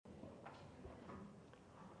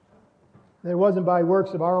That it wasn't by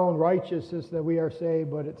works of our own righteousness that we are saved,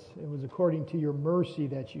 but it was according to your mercy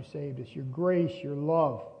that you saved us, your grace, your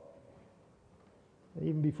love. And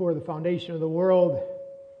even before the foundation of the world,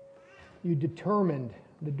 you determined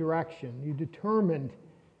the direction. You determined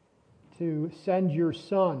to send your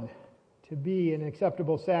Son to be an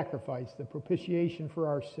acceptable sacrifice, the propitiation for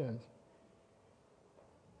our sins.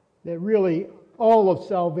 That really all of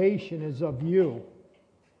salvation is of you.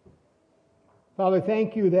 Father,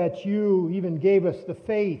 thank you that you even gave us the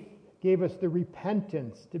faith, gave us the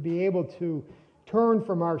repentance to be able to turn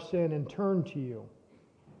from our sin and turn to you.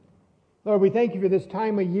 Lord, we thank you for this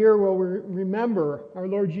time of year where we remember our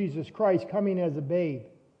Lord Jesus Christ coming as a babe,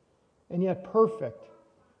 and yet perfect,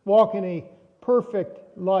 walking a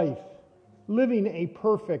perfect life, living a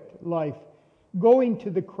perfect life, going to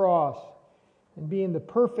the cross and being the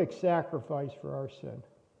perfect sacrifice for our sin.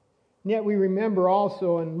 And yet we remember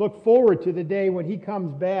also and look forward to the day when he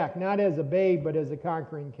comes back, not as a babe, but as a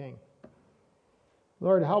conquering king.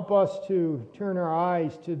 Lord, help us to turn our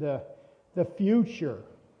eyes to the future,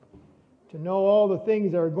 to know all the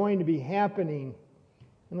things that are going to be happening.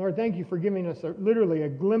 And Lord, thank you for giving us literally a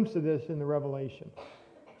glimpse of this in the Revelation.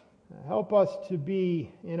 Help us to be,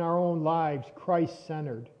 in our own lives,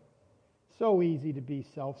 Christ-centered. So easy to be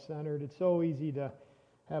self-centered. It's so easy to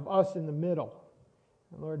have us in the middle.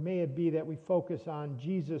 And Lord, may it be that we focus on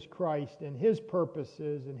Jesus Christ and His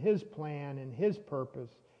purposes and His plan and His purpose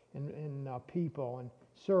in people and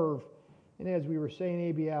serve. And as we were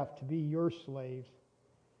saying, ABF, to be your slaves.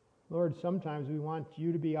 Lord, sometimes we want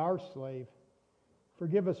you to be our slave.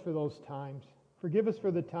 Forgive us for those times. Forgive us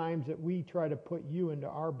for the times that we try to put you into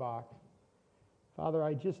our box. Father,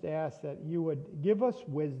 I just ask that you would give us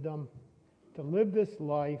wisdom to live this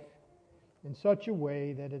life in such a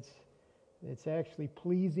way that it's actually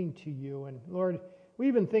pleasing to you. And Lord, we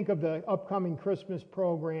even think of the upcoming Christmas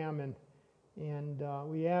program, and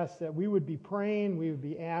we ask that we would be praying, we would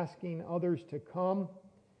be asking others to come.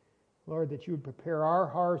 Lord, that you would prepare our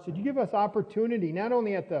hearts, that you give us opportunity, not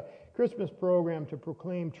only at the Christmas program to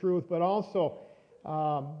proclaim truth, but also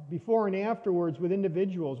before and afterwards with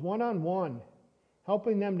individuals, one-on-one,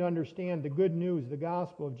 helping them to understand the good news, the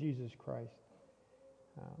gospel of Jesus Christ.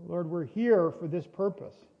 Lord, we're here for this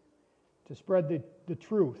purpose, to spread the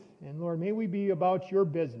truth. And Lord, may we be about your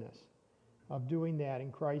business of doing that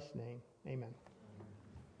in Christ's name. Amen.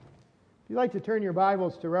 If you'd like to turn your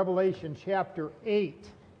Bibles to Revelation chapter 8.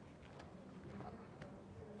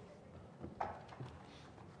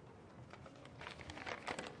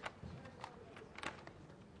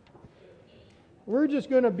 We're just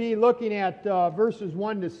going to be looking at verses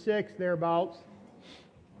 1 to 6, thereabouts.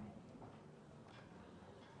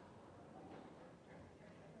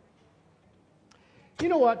 You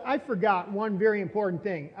know what? I forgot one very important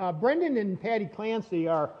thing. Brendan and Patty Clancy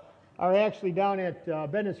are actually down at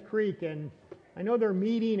Bennis Creek, and I know they're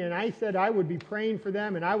meeting, and I said I would be praying for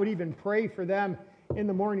them, and I would even pray for them in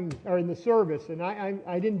the morning, or in the service, and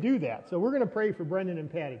I didn't do that. So we're going to pray for Brendan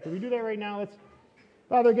and Patty. Can we do that right now?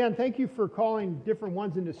 Father, again, thank you for calling different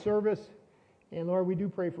ones into service. And Lord, we do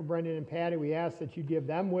pray for Brendan and Patty. We ask that you give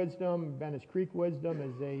them wisdom, Bennis Creek wisdom,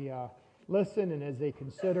 as they listen and as they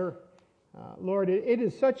consider. Lord, it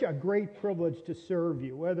is such a great privilege to serve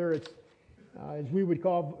you, whether it's, as we would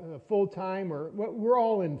call full-time, or we're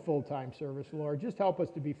all in full-time service, Lord. Just help us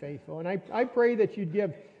to be faithful. And I pray that you'd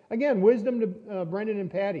give, again, wisdom to Brendan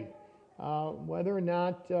and Patty, whether or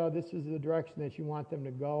not this is the direction that you want them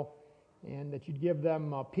to go. And that you'd give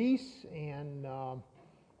them peace and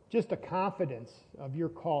just a confidence of your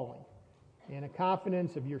calling and a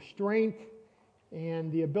confidence of your strength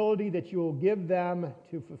and the ability that you will give them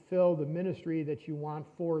to fulfill the ministry that you want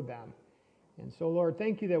for them. And so, Lord,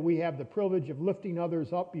 thank you that we have the privilege of lifting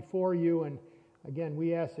others up before you. And again,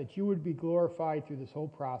 we ask that you would be glorified through this whole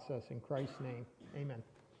process in Christ's name. Amen.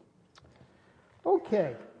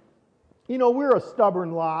 Okay. You know, we're a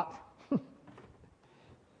stubborn lot.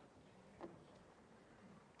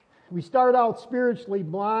 We start out spiritually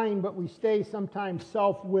blind, but we stay sometimes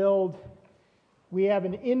self-willed. We have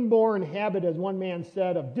an inborn habit, as one man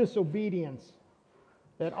said, of disobedience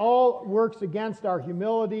that all works against our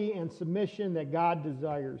humility and submission that God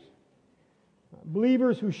desires.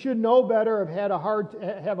 Believers who should know better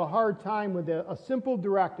have a hard time with a simple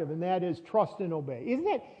directive, and that is trust and obey. Isn't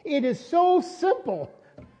it? It is so simple.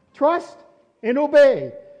 Trust and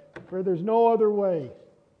obey, for there's no other way.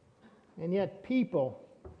 And yet people,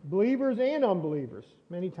 believers and unbelievers,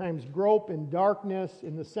 many times grope in darkness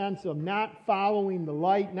in the sense of not following the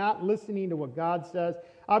light, not listening to what God says.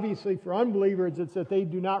 Obviously, for unbelievers, it's that they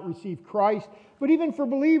do not receive Christ. But even for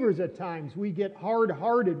believers at times, we get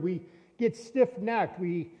hard-hearted, we get stiff-necked,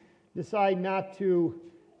 we decide not to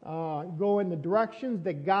go in the directions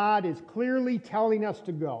that God is clearly telling us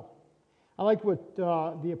to go. I like what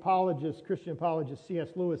the apologist, Christian apologist C.S.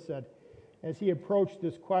 Lewis said as he approached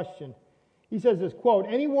this question. He says this, quote,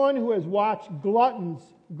 "Anyone who has watched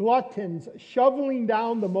gluttons shoveling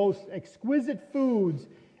down the most exquisite foods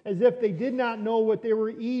as if they did not know what they were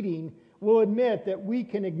eating will admit that we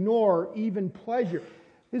can ignore even pleasure."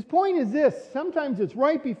 His point is this: sometimes it's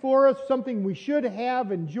right before us, something we should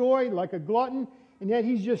have enjoyed, like a glutton, and yet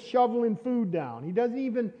he's just shoveling food down. He doesn't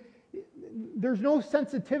even, there's no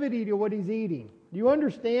sensitivity to what he's eating. Do you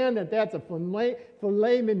understand that that's a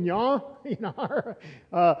filet mignon, or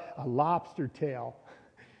a lobster tail?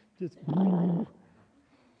 Just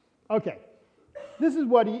okay. This is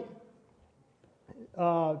what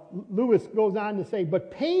Lewis goes on to say.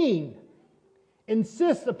 But pain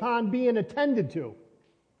insists upon being attended to.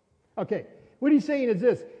 Okay, what he's saying is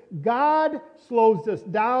this: God slows us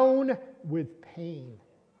down with pain.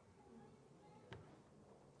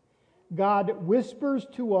 God whispers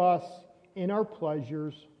to us in our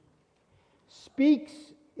pleasures, speaks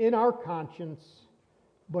in our conscience,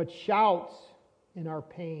 but shouts in our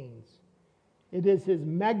pains. It is his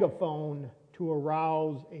megaphone to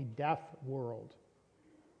arouse a deaf world.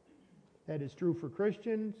 That is true for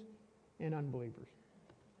Christians and unbelievers.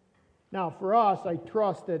 Now, for us, I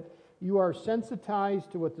trust that you are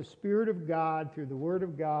sensitized to what the Spirit of God, through the Word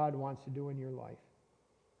of God, wants to do in your life.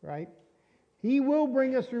 Right? He will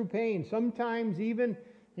bring us through pain. Sometimes even,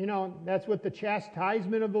 that's what the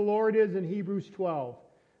chastisement of the Lord is in Hebrews 12.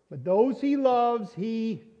 But those he loves,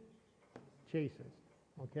 he chases.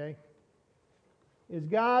 Okay? Is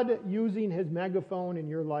God using his megaphone in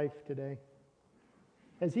your life today?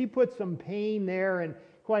 Has he put some pain there? And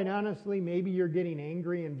quite honestly, maybe you're getting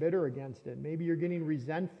angry and bitter against it. Maybe you're getting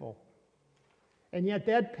resentful. And yet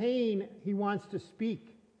that pain, he wants to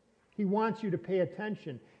speak. He wants you to pay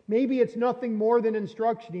attention. Maybe it's nothing more than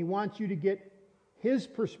instruction. He wants you to get his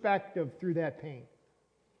perspective through that pain.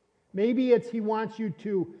 Maybe he wants you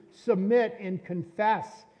to submit and confess,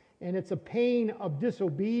 and it's a pain of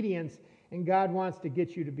disobedience, and God wants to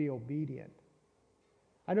get you to be obedient.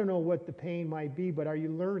 I don't know what the pain might be, but are you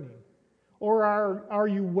learning? Or are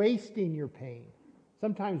you wasting your pain?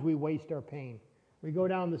 Sometimes we waste our pain. We go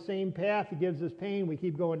down the same path, he gives us pain, we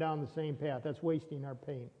keep going down the same path. That's wasting our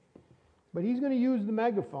pain. But he's going to use the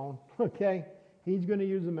megaphone, okay? He's going to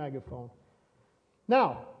use the megaphone.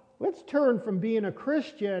 Now, let's turn from being a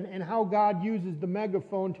Christian and how God uses the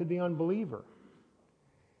megaphone to the unbeliever.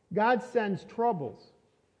 God sends troubles.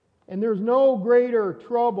 And there's no greater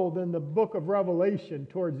trouble than the book of Revelation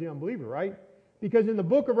towards the unbeliever, right? Because in the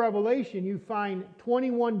book of Revelation, you find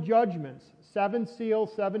 21 judgments, 7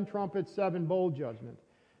 seals, 7 trumpets, 7 bowl judgments,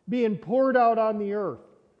 being poured out on the earth.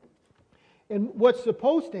 And what's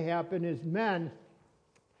supposed to happen is men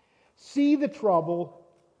see the trouble,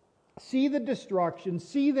 see the destruction,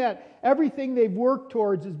 see that everything they've worked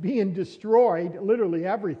towards is being destroyed, literally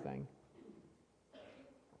everything,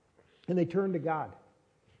 and they turn to God.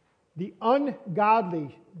 The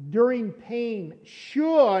ungodly, during pain,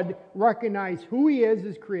 should recognize who he is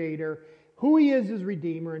as creator, who he is as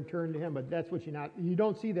redeemer, and turn to him. But that's what you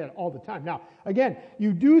don't see that all the time. Now, again,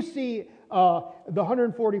 you do see the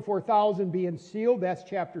 144,000 being sealed. That's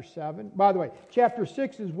chapter 7. By the way, chapter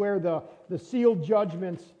 6 is where the sealed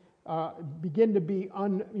judgments begin to be,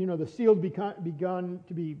 the seals begun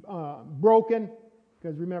to be broken.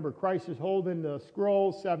 Because remember, Christ is holding the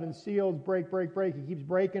scrolls, 7 seals, break. He keeps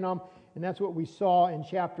breaking them. And that's what we saw in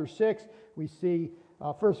chapter 6. We see,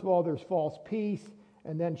 first of all, there's false peace.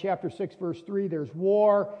 And then chapter 6, verse 3, there's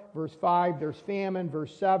war. Verse 5, there's famine.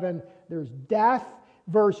 Verse 7, there's death.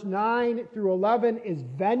 Verse 9 through 11 is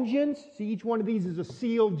vengeance. See, each one of these is a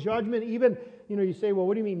sealed judgment. Even, you say, well,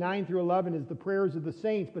 what do you mean 9 through 11 is the prayers of the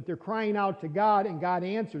saints? But they're crying out to God, and God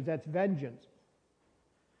answers. That's vengeance.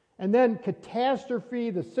 And then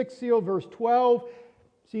catastrophe, the 6th seal, verse 12.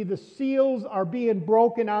 See, the seals are being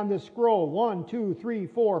broken on this scroll. 1, 2, 3,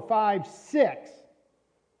 4, 5, 6.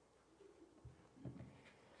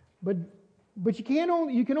 But you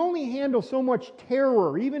can only handle so much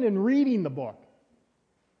terror, even in reading the book.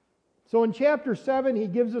 So in chapter 7, he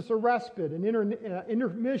gives us a respite, an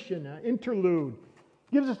intermission, an interlude.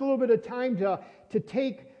 Gives us a little bit of time to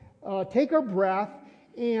take our breath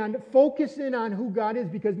and focus in on who God is,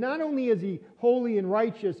 because not only is he holy and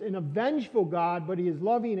righteous and a vengeful God, but he is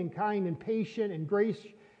loving and kind and patient and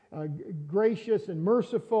gracious and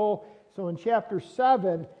merciful. So in chapter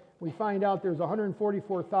 7, we find out there's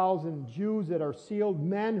 144,000 Jews that are sealed,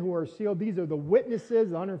 men who are sealed. These are the witnesses,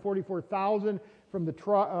 144,000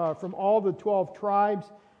 from all the 12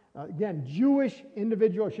 tribes. Again, Jewish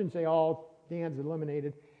individual, I shouldn't say all, Dan's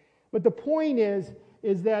eliminated. But the point is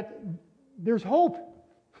that there's hope.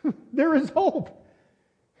 There is hope.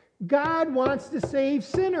 God wants to save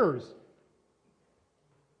sinners.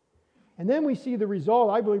 And then we see the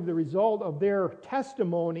result, I believe the result of their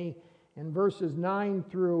testimony in verses 9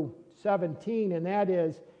 through 17, and that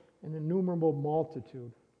is an innumerable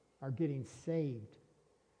multitude are getting saved.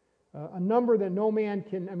 A number that no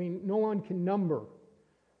one can number.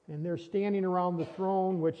 And they're standing around the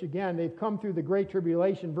throne, which again, they've come through the Great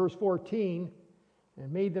Tribulation, verse 14,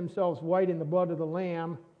 and made themselves white in the blood of the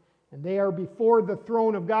Lamb. And they are before the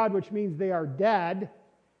throne of God, which means they are dead,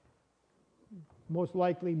 most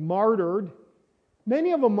likely martyred.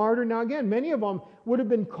 Many of them martyred. Now again, many of them would have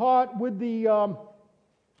been caught with the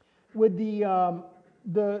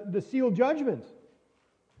sealed judgments.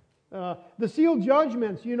 The sealed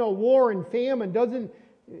judgments, war and famine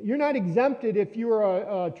you're not exempted if you're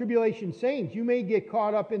a tribulation saint. You may get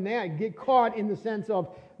caught up in that, get caught in the sense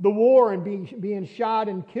of the war and being shot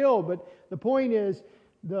and killed. But the point is,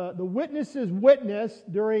 the witnesses witness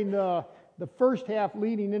during the first half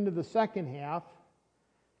leading into the second half,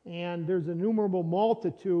 and there's an innumerable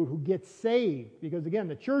multitude who get saved. Because again,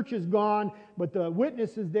 the church is gone, but the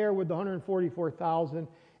witness is there with the 144,000.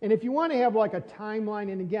 And if you want to have like a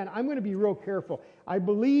timeline, and again, I'm going to be real careful. I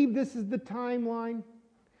believe this is the timeline,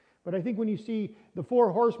 but I think when you see the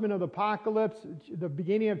four horsemen of the apocalypse, the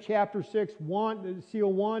beginning of chapter 6,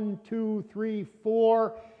 seal 1, 2, 3,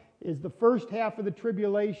 4 is the first half of the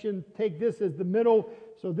tribulation. Take this as the middle.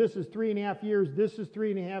 So this is 3.5 years. This is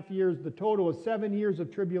 3.5 years. The total is 7 years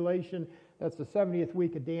of tribulation. That's the 70th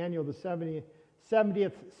week of Daniel, the 70th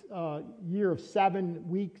year of 7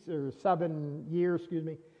 weeks, or 7 years, excuse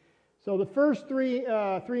me. So the first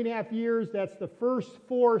 3.5 years, that's the first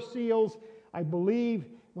 4 seals. I believe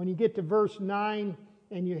when you get to verse 9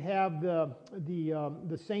 and you have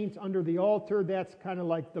the saints under the altar, that's kind of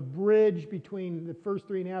like the bridge between the first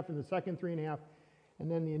 3.5 and the second 3.5.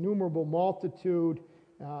 And then the innumerable multitude.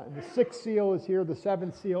 The 6th seal is here. The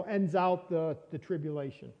 7th seal ends out the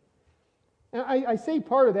tribulation. And I say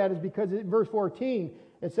part of that is because in verse 14,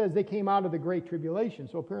 it says they came out of the Great Tribulation.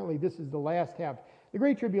 So apparently this is the last half. The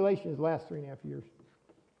Great Tribulation is the last 3.5 years.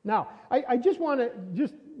 Now, I just want to,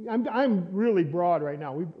 I'm really broad right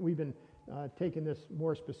now. We've been taking this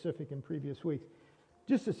more specific in previous weeks.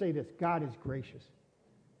 Just to say this, God is gracious.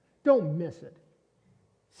 Don't miss it.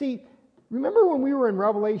 See, remember when we were in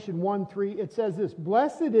Revelation 1:3, it says this,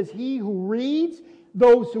 "Blessed is he who reads,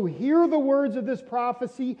 those who hear the words of this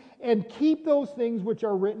prophecy, and keep those things which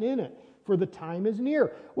are written in it, for the time is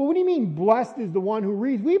near." Well, what do you mean blessed is the one who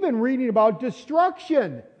reads? We've been reading about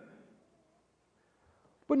destruction.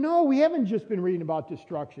 But no, we haven't just been reading about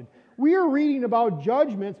destruction. We are reading about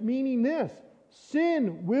judgments, meaning this: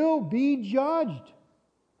 sin will be judged.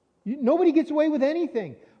 Nobody gets away with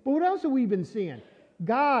anything. But what else have we been seeing?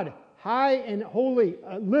 God, high and holy,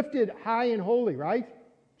 lifted high and holy, right?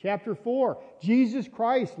 Chapter 4. Jesus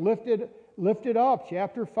Christ lifted up,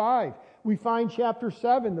 chapter 5. We find chapter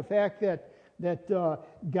 7, the fact that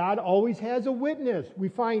God always has a witness. We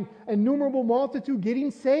find innumerable multitude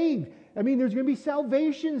getting saved. I mean, there's going to be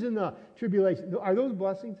salvations in the tribulation. Are those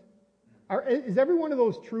blessings? Is every one of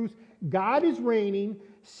those truths? God is reigning.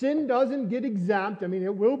 Sin doesn't get exempt. I mean,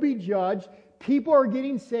 it will be judged. People are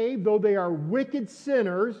getting saved, though they are wicked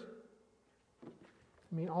sinners.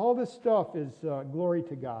 I mean, all this stuff is glory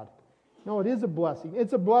to God. No, it is a blessing.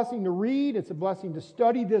 It's a blessing to read. It's a blessing to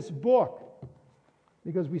study this book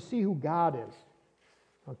because we see who God is.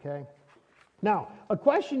 Okay? Now, a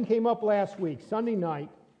question came up last week, Sunday night.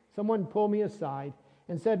 Someone pulled me aside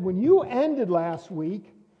and said, when you ended last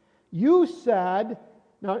week, you said,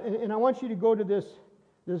 now, and I want you to go to this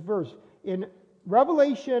verse. In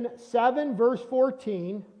Revelation 7, verse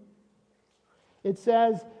 14, it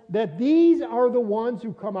says that these are the ones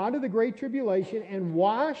who come out of the Great Tribulation and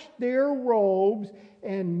washed their robes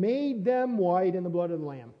and made them white in the blood of the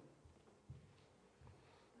Lamb.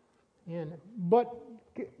 But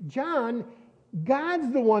John,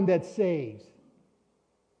 God's the one that saves.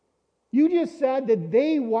 You just said that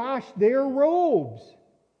they washed their robes.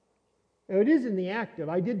 Now, it is in the active.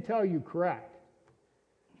 I did tell you correct.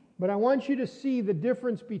 But I want you to see the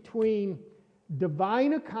difference between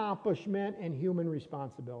divine accomplishment and human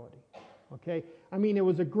responsibility. Okay? I mean, it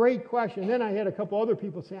was a great question. Then I had a couple other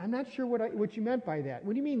people say, I'm not sure what you meant by that.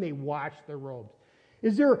 What do you mean they washed their robes?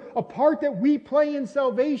 Is there a part that we play in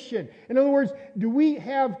salvation? In other words, do we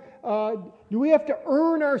have to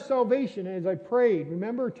earn our salvation? As I prayed,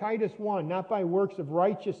 remember Titus 1, not by works of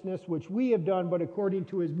righteousness which we have done, but according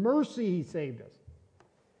to His mercy He saved us.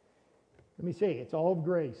 Let me say, it's all of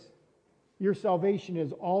grace. Your salvation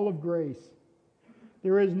is all of grace.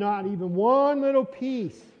 There is not even one little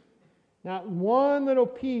piece, not one little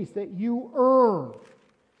piece that you earn.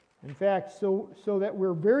 In fact, so that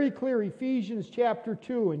we're very clear, Ephesians chapter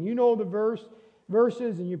 2, and you know the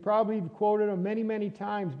verses, and you probably have quoted them many, many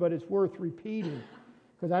times, but it's worth repeating.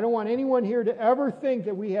 Because I don't want anyone here to ever think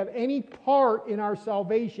that we have any part in our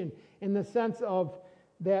salvation in the sense of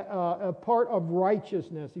that a part of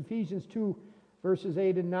righteousness. Ephesians 2, verses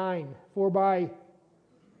 8 and 9. For by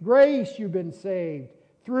grace you've been saved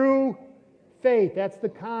through faith. That's the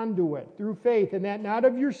conduit. Through faith. And that not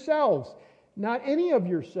of yourselves, not any of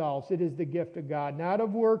yourselves. It is the gift of God, not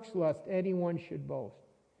of works, lest anyone should boast.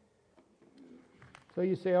 So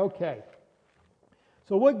you say, okay.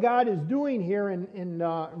 So what God is doing here in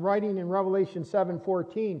writing in Revelation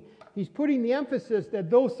 7:14, He's putting the emphasis that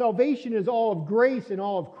though salvation is all of grace and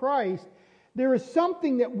all of Christ, there is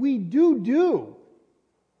something that we do,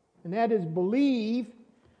 and that is believe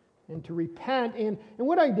and to repent. And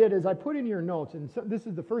what I did is I put in your notes, and so this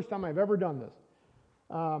is the first time I've ever done this,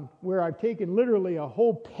 where I've taken literally a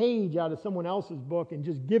whole page out of someone else's book and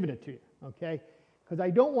just given it to you, okay? Because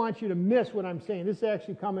I don't want you to miss what I'm saying. This is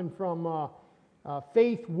actually coming from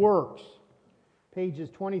Faith Works, pages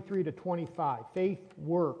 23 to 25. Faith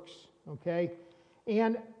Works, okay?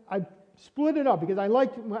 And I split it up because I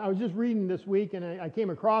was just reading this week and I came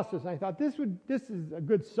across this and I thought this is a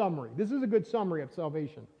good summary. This is a good summary of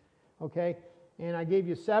salvation, okay? And I gave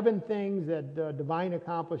you 7 things that divine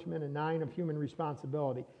accomplishment and 9 of human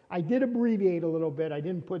responsibility. I did abbreviate a little bit. I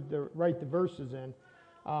didn't write the verses in.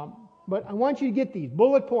 But I want you to get these.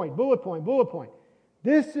 Bullet point, bullet point, bullet point.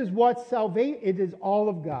 This is what salvation, it is all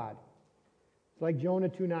of God. It's like Jonah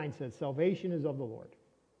 2:9 says, salvation is of the Lord.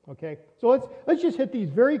 Okay? So let's just hit these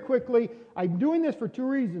very quickly. I'm doing this for 2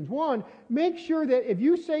 reasons. One, make sure that if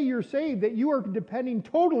you say you're saved, that you are depending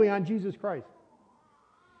totally on Jesus Christ.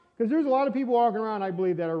 Because there's a lot of people walking around, I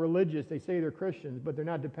believe, that are religious. They say they're Christians, but they're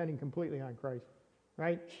not depending completely on Christ.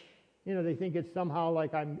 Right? You know, they think it's somehow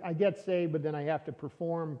like I get saved, but then I have to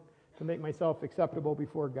perform to make myself acceptable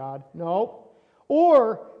before God. No.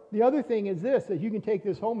 Or the other thing is this, that you can take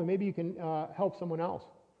this home and maybe you can help someone else.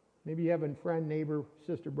 Maybe you have a friend, neighbor,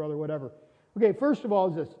 sister, brother, whatever. Okay, first of all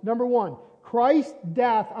is this. Number 1, Christ's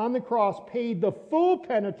death on the cross paid the full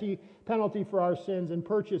penalty for our sins and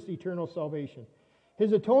purchased eternal salvation.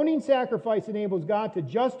 His atoning sacrifice enables God to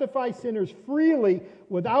justify sinners freely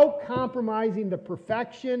without compromising the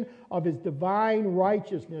perfection of His divine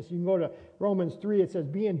righteousness. You can go to Romans 3. It says,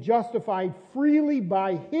 being justified freely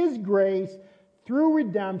by His grace through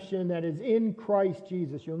redemption that is in Christ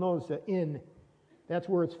Jesus. You'll notice that in, that's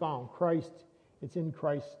where it's found. Christ, it's in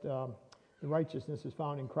Christ. The righteousness is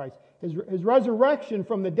found in Christ. His resurrection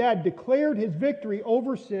from the dead declared His victory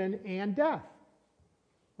over sin and death.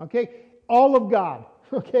 Okay? All of God.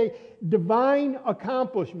 Okay? Divine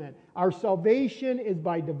accomplishment. Our salvation is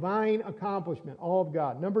by divine accomplishment. All of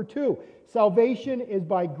God. Number 2, salvation is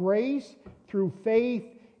by grace through faith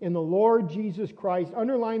in the Lord Jesus Christ.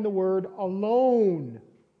 Underline the word alone.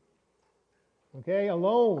 Okay?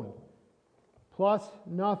 Alone. Plus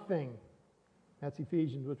nothing. That's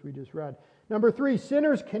Ephesians, which we just read. Number 3,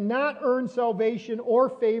 sinners cannot earn salvation or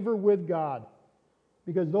favor with God.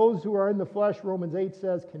 Because those who are in the flesh, Romans 8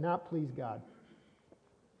 says, cannot please God.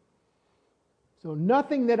 So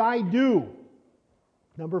nothing that I do.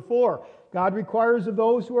 Number 4, God requires of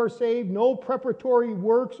those who are saved no preparatory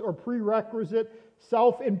works or prerequisite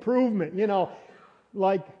self-improvement. You know,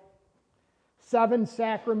 like 7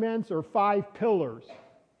 sacraments or 5 pillars.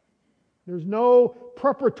 There's no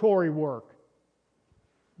preparatory work.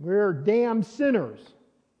 We're damn sinners.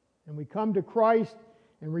 And we come to Christ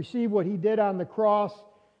and receive what He did on the cross,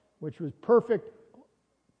 which was perfect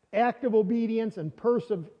active obedience and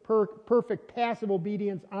perfect passive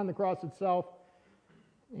obedience on the cross itself.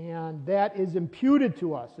 And that is imputed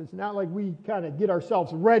to us. It's not like we kind of get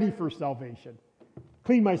ourselves ready for salvation.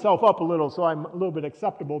 Clean myself up a little so I'm a little bit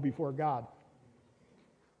acceptable before God.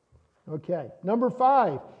 Okay. Number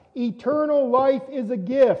 5, eternal life is a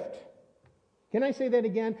gift. Can I say that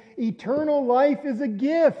again? Eternal life is a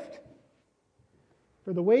gift.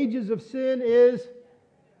 For the wages of sin is,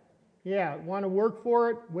 want to work for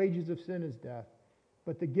it? Wages of sin is death.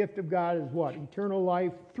 But the gift of God is what? Eternal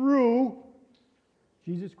life through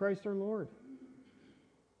Jesus Christ our Lord.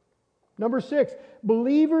 Number 6,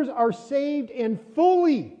 believers are saved and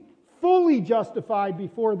fully justified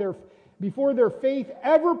before their faith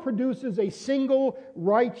ever produces a single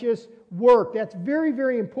righteous work. That's very,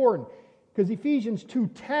 very important. Because Ephesians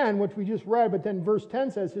 2:10, which we just read, but then verse 10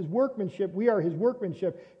 says, His workmanship, we are His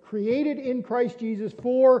workmanship, created in Christ Jesus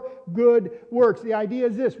for good works. The idea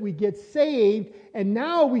is this: we get saved, and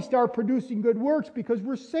now we start producing good works because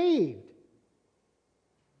we're saved.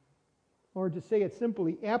 Or to say it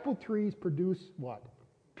simply, apple trees produce what?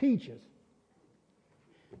 Peaches.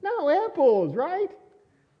 No, apples, right?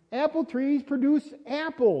 Apple trees produce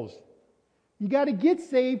apples. You got to get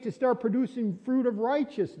saved to start producing fruit of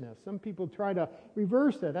righteousness. Some people try to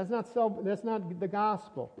reverse that. That's not the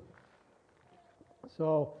gospel.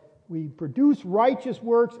 So we produce righteous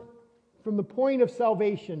works from the point of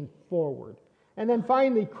salvation forward. And then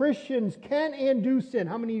finally, Christians can and do sin.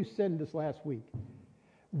 How many of you sinned this last week?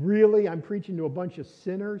 Really? I'm preaching to a bunch of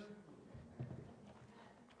sinners?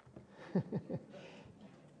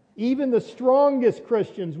 Even the strongest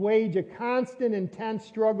Christians wage a constant, intense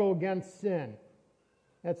struggle against sin.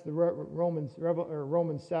 That's the Romans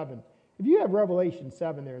 7. If you have Revelation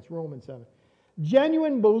 7 there, it's Romans 7.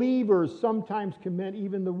 Genuine believers sometimes commit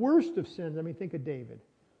even the worst of sins. I mean, think of David.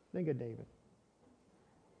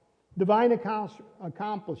 Divine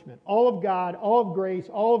accomplishment. All of God, all of grace,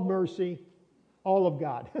 all of mercy, all of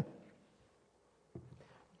God.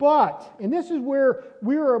 But, and this is where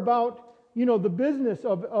we're about, the business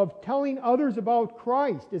of telling others about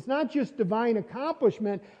Christ. It's not just divine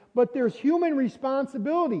accomplishment, but there's human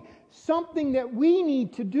responsibility, something that we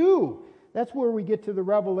need to do. That's where we get to the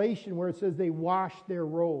Revelation where it says they washed their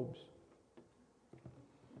robes.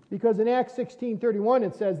 Because in Acts 16:31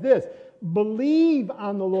 it says this: believe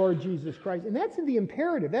on the Lord Jesus Christ. And that's in the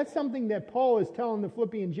imperative. That's something that Paul is telling the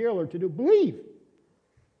Philippian jailer to do. Believe.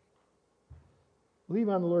 Believe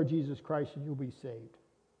on the Lord Jesus Christ and you'll be saved.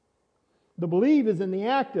 The believe is in the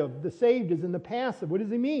active. The saved is in the passive. What does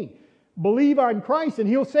he mean? Believe on Christ and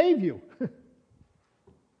He'll save you.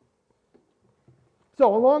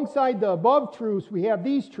 So alongside the above truths, we have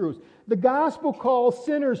these truths. The gospel calls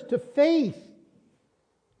sinners to faith,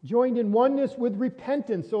 joined in oneness with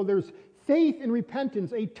repentance. So there's faith and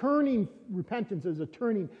repentance. Repentance is a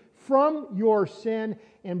turning from your sin,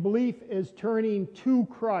 and belief is turning to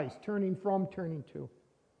Christ, turning from, turning to.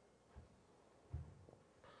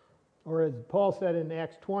 Or as Paul said in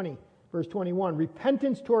Acts 20, verse 21,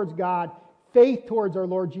 repentance towards God, faith towards our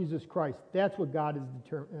Lord Jesus Christ. That's what God is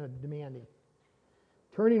demanding.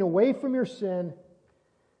 Turning away from your sin,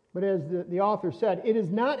 but as the author said, it is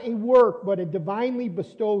not a work, but a divinely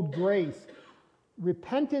bestowed grace.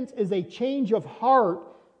 Repentance is a change of heart,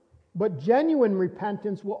 but genuine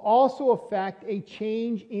repentance will also affect a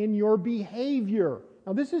change in your behavior.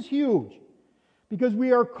 Now this is huge. Because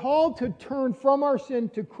we are called to turn from our sin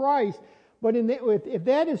to Christ, but if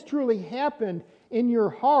that has truly happened in your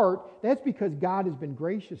heart, that's because God has been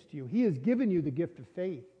gracious to you. He has given you the gift of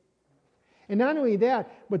faith. And not only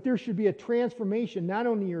that, but there should be a transformation, not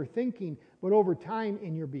only in your thinking, but over time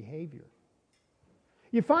in your behavior.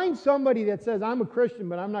 You find somebody that says, I'm a Christian,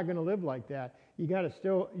 but I'm not going to live like that. You got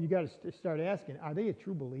to start asking, are they a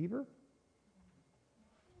true believer?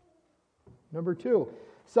 Number 2.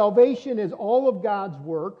 Salvation is all of God's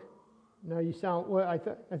work. Now you sound, well, I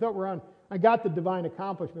thought I got the divine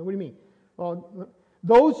accomplishment. What do you mean? Well,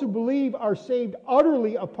 those who believe are saved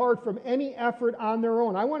utterly apart from any effort on their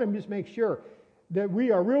own. I want to just make sure that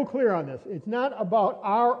we are real clear on this. It's not about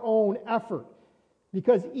our own effort.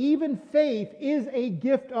 Because even faith is a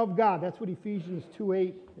gift of God. That's what Ephesians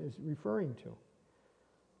 2:8 is referring to.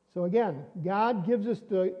 So again, God gives us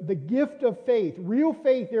the gift of faith. Real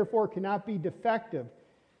faith, therefore, cannot be defective.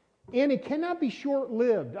 And it cannot be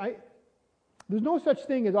short-lived. There's no such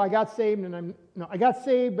thing as I got saved I got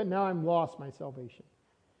saved, but now I'm lost my salvation.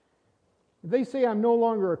 If they say I'm no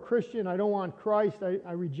longer a Christian, I don't want Christ,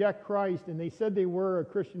 I reject Christ, and they said they were a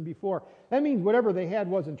Christian before, that means whatever they had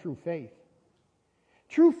wasn't true faith.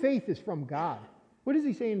 True faith is from God. What does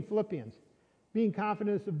he say in Philippians? Being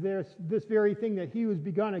confident of this very thing, that He who has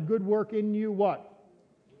begun a good work in you, what?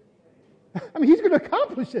 I mean, He's going to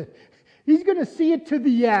accomplish it. He's going to see it to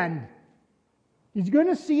the end. He's going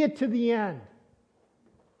to see it to the end.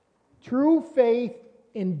 True faith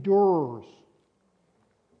endures.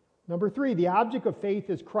 Number 3, the object of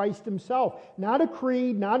faith is Christ Himself. Not a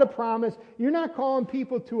creed, not a promise. You're not calling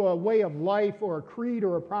people to a way of life or a creed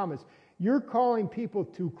or a promise. You're calling people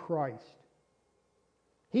to Christ.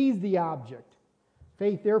 He's the object.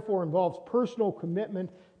 Faith, therefore, involves personal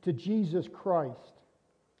commitment to Jesus Christ.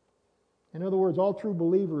 In other words, all true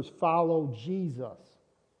believers follow Jesus.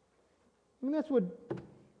 I mean, that's what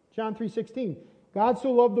John 3:16. God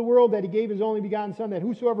so loved the world that He gave His only begotten Son, that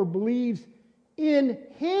whosoever believes in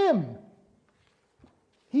Him,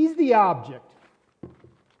 He's the object.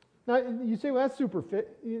 Now, you say, well, that's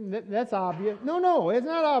that's obvious. No, it's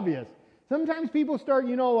not obvious. Sometimes people start,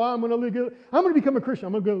 I'm going to become a Christian.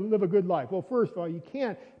 I'm going to live a good life. Well, first of all, you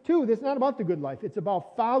can't. Two, that's not about the good life. It's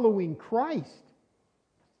about following Christ.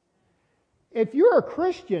 If you're a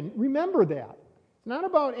Christian, remember that. It's not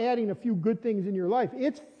about adding a few good things in your life.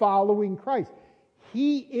 It's following Christ.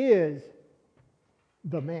 He is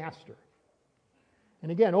the master.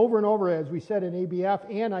 And again, over and over, as we said in ABF,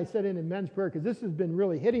 and I said it in men's prayer, because this has been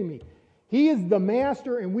really hitting me. He is the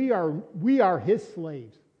master, and we are his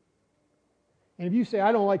slaves. And if you say,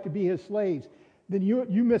 I don't like to be his slaves, then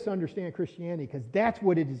you misunderstand Christianity, because that's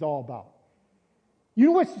what it is all about. You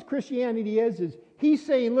know what Christianity is he's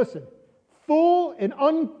saying, listen, full and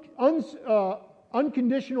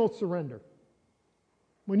unconditional surrender.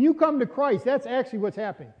 When you come to Christ, that's actually what's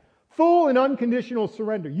happening. Full and unconditional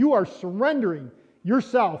surrender. You are surrendering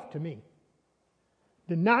yourself to me.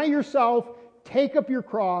 Deny yourself, take up your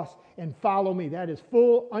cross, and follow me. That is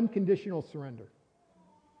full, unconditional surrender.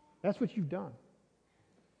 That's what you've done.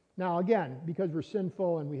 Now, again, because we're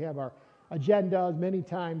sinful and we have our agendas, many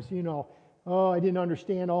times, I didn't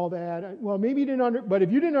understand all that. Well, maybe you didn't but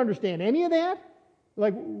if you didn't understand any of that,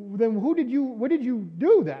 then what did you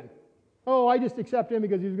do then? Oh, I just accept him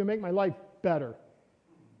because he was going to make my life better.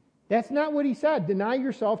 That's not what he said. Deny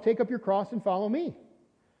yourself, take up your cross, and follow me.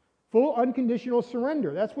 Full unconditional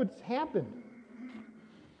surrender. That's what's happened.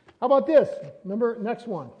 How about this? Remember, next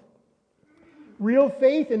one. Real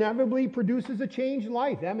faith inevitably produces a changed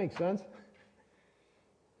life. That makes sense.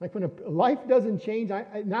 Like when a life doesn't change,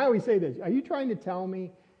 now I always say this. Are you trying to tell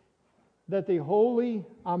me that the holy,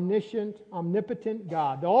 omniscient, omnipotent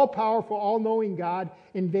God, the all-powerful, all-knowing God,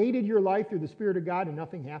 invaded your life through the Spirit of God and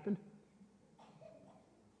nothing happened?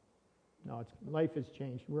 No, life has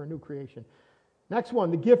changed. We're a new creation. Next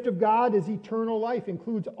one, the gift of God is eternal life,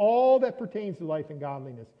 includes all that pertains to life and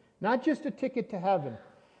godliness, not just a ticket to heaven.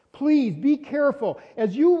 Please be careful.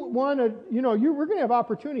 As you want to, we're going to have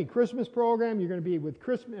opportunity. Christmas program, you're going to be with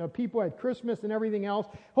people at Christmas and everything else.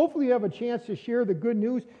 Hopefully you have a chance to share the good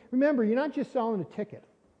news. Remember, you're not just selling a ticket.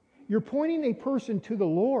 You're pointing a person to the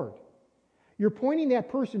Lord. You're pointing that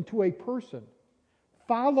person to a person.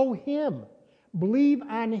 Follow him. Believe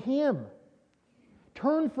on him.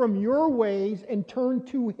 Turn from your ways and turn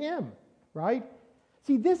to him, right?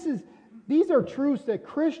 See, these are truths that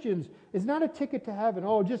Christians, is not a ticket to heaven.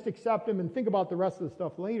 Oh, just accept him and think about the rest of the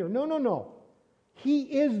stuff later. No. He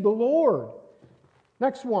is the Lord.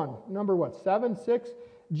 Next one, number 7, 6.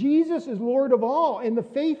 Jesus is Lord of all, and the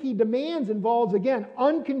faith he demands involves, again,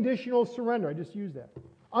 unconditional surrender. I just used that.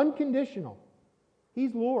 Unconditional.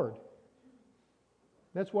 He's Lord.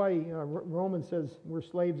 That's why Romans says we're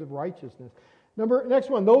slaves of righteousness. Next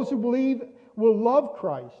one, those who believe will love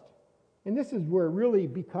Christ. And this is where it really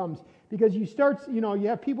becomes, because you start, you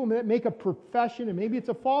have people that make a profession, and maybe it's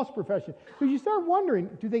a false profession. So you start wondering,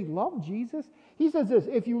 do they love Jesus? He says this,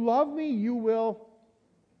 if you love me, you will.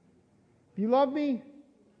 If you love me,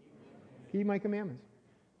 keep my commandments.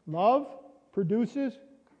 Love produces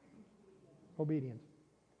obedience.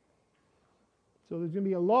 So there's going to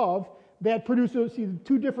be a love that produces, see,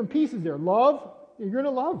 two different pieces there. Love, you're going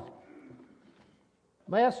to love.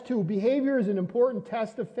 Last two, behavior is an important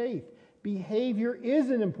test of faith. Behavior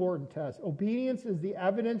is an important test. Obedience is the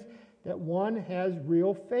evidence that one has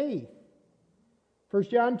real faith. 1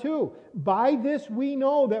 John 2, by this we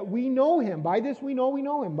know that we know him. By this we know we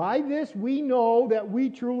know him. By this we know that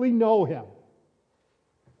we truly know him.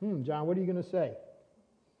 John, what are you going to say?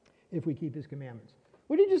 If we keep his commandments.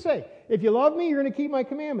 What did you say? If you love me, you're going to keep my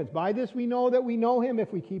commandments. By this we know that we know him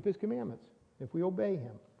if we keep his commandments. If we obey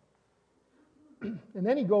him. And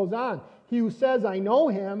then he goes on. He who says, I know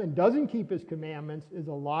him, and doesn't keep his commandments is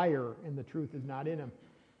a liar, and the truth is not in him.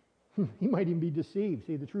 He might even be deceived.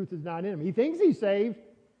 See, the truth is not in him. He thinks he's saved,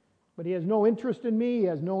 but he has no interest in me. He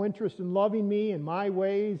has no interest in loving me and my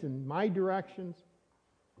ways and my directions.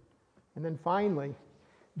 And then finally,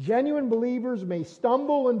 genuine believers may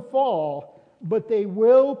stumble and fall, but they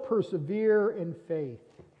will persevere in faith.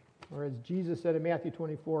 Or as Jesus said in Matthew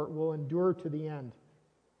 24, will endure to the end.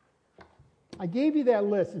 I gave you that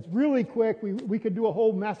list. It's really quick. We could do a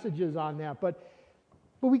whole messages on that. But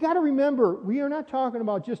we got to remember, we are not talking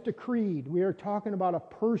about just a creed. We are talking about a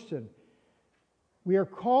person. We are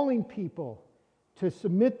calling people to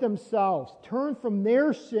submit themselves, turn from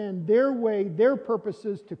their sin, their way, their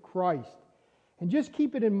purposes to Christ. And just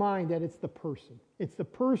keep it in mind that it's the person. It's the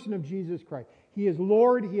person of Jesus Christ. He is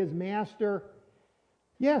Lord. He is Master.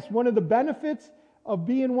 Yes, one of the benefits of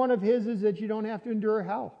being one of his is that you don't have to endure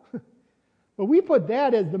hell. But we put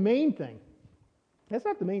that as the main thing. That's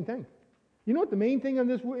not the main thing. You know what the main thing in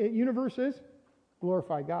this universe is?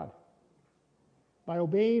 Glorify God. By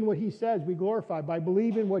obeying what He says, we glorify. By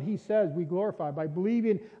believing what He says, we glorify. By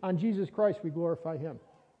believing on Jesus Christ, we glorify Him.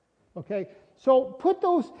 Okay? So put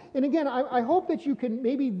those, and again, I hope that you can,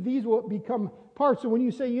 maybe these will become parts. So when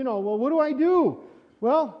you say, well, what do I do?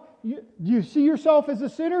 Well, do you see yourself as a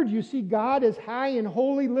sinner? Do you see God as high and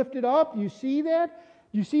holy lifted up? Do you see that?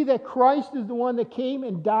 Do you see that Christ is the one that came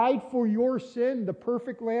and died for your sin, the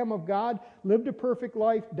perfect Lamb of God, lived a perfect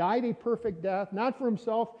life, died a perfect death, not for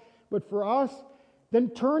Himself, but for us?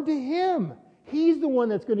 Then turn to Him. He's the one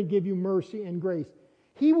that's going to give you mercy and grace.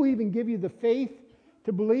 He will even give you the faith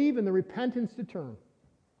to believe and the repentance to turn.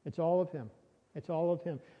 It's all of Him. It's all of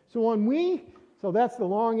Him. So that's the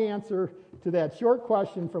long answer to that short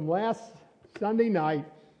question from last Sunday night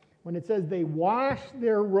when it says they washed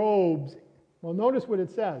their robes. Well, notice what it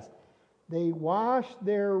says. They washed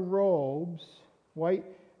their robes white.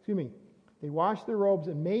 They washed their robes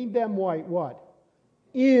and made them white. What?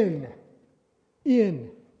 In.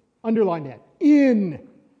 Underline that. In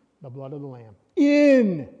the blood of the Lamb.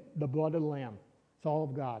 In the blood of the Lamb. It's all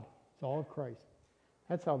of God. It's all of Christ.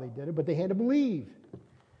 That's how they did it. But they had to believe.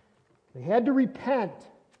 They had to repent.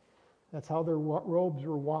 That's how their robes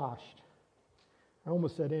were washed. I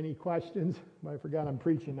almost said any questions, but I forgot I'm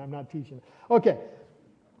preaching. I'm not teaching. Okay.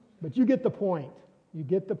 But you get the point. You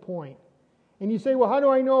get the point. And you say, well, how do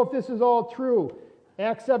I know if this is all true?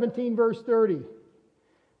 Acts 17, verse 30.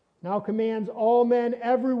 Now commands all men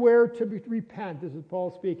everywhere to repent. This is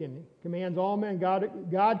Paul speaking. He commands all men.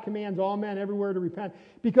 God commands all men everywhere to repent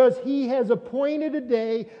because He has appointed a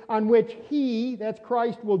day on which He, that's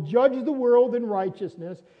Christ, will judge the world in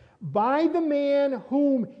righteousness by the man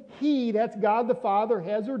whom He, that's God the Father,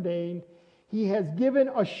 has ordained. He has given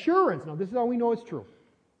assurance. Now this is how we know it's true.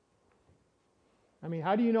 I mean,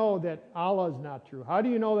 how do you know that Allah is not true? How do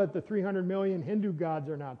you know that the 300 million Hindu gods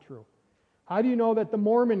are not true? How do you know that the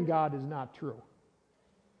Mormon God is not true?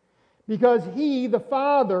 Because He, the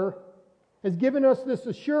Father, has given us this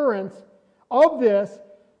assurance of this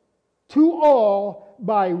to all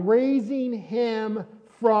by raising Him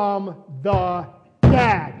from the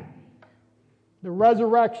dead. The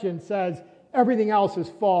resurrection says everything else is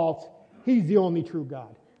false. He's the only true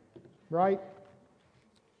God. Right?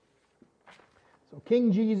 So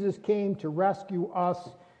King Jesus came to rescue us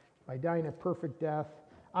by dying a perfect death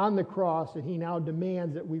on the cross, and He now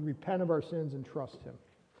demands that we repent of our sins and trust Him.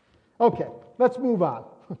 Okay, let's move on.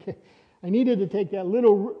 Okay, I needed to take that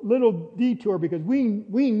little detour because we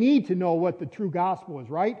need to know what the true gospel is,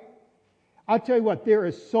 right? I'll tell you what, there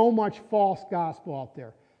is so much false gospel out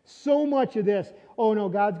there. So much of this, oh no,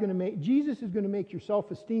 Jesus is going to make your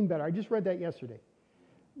self-esteem better. I just read that yesterday.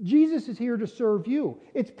 Jesus is here to serve you.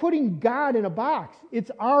 It's putting God in a box. It's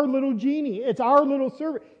our little genie. It's our little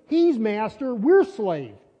servant. He's master. We're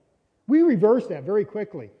slave. We reverse that very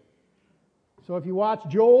quickly. So if you watch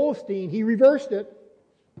Joel Osteen, he reversed it.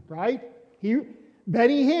 Right?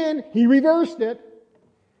 Benny Hinn, he reversed it.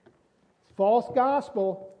 It's false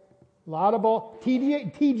gospel. A lot of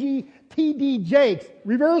T.D. Jakes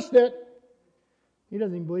reversed it. He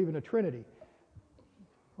doesn't even believe in a Trinity.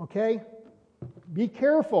 Okay? Be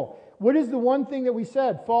careful. What is the one thing that we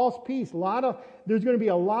said? False peace. There's going to be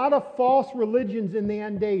a lot of false religions in the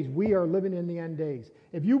end days. We are living in the end days.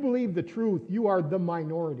 If you believe the truth, you are the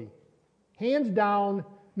minority. Hands down,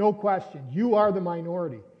 no question. You are the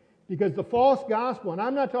minority. Because the false gospel, and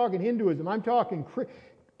I'm not talking Hinduism, I'm talking,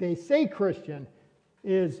 they say Christian,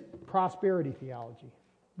 is prosperity theology.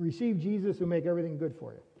 Receive Jesus, who make everything good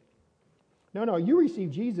for you. No, you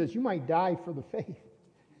receive Jesus, you might die for the faith.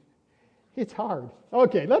 It's hard.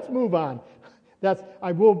 Okay, let's move on.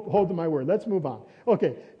 I will hold to my word. Let's move on.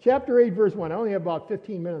 Okay, chapter 8, verse 1. I only have about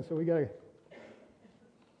 15 minutes, so we got to...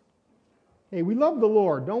 Hey, we love the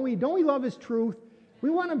Lord, don't we? Don't we love His truth? We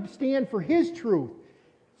want to stand for His truth.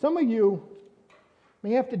 Some of you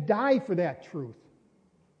may have to die for that truth.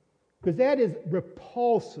 Because that is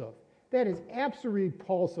repulsive. That is absolutely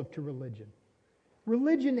repulsive to religion.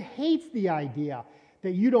 Religion hates the idea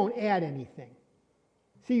that you don't add anything.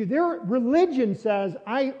 See, their religion says,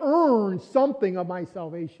 I earn something of my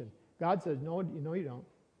salvation. God says, no, you don't.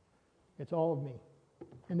 It's all of me.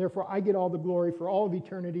 And therefore, I get all the glory for all of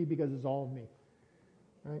eternity because it's all of me.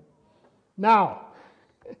 Right? Now,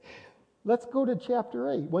 let's go to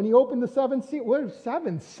chapter 8. When He opened the seventh seal. What is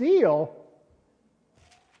seventh seal?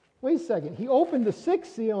 Wait a second. He opened the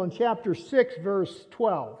sixth seal in chapter 6, verse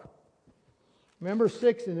 12. Remember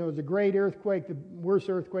 6, and it was a great earthquake, the worst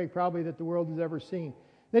earthquake probably that the world has ever seen.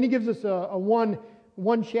 Then He gives us a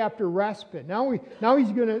one chapter respite. Now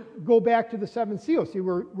He's going to go back to the seventh seal. See,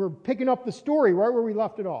 we're picking up the story right where we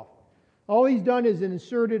left it off. All He's done is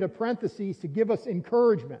inserted a parenthesis to give us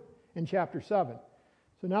encouragement in chapter 7.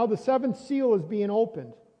 So now the seventh seal is being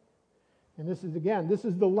opened. And this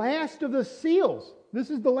is the last of the seals. This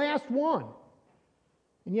is the last one.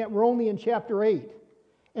 And yet we're only in chapter 8.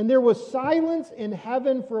 And there was silence in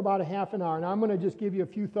heaven for about a half an hour. Now I'm going to just give you a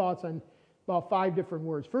few thoughts on about 5 different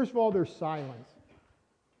words. First of all, there's silence.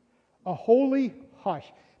 A holy hush.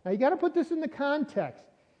 Now you got to put this in the context.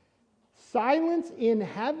 Silence in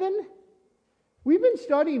heaven? We've been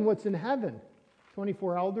studying what's in heaven.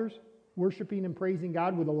 24 elders worshiping and praising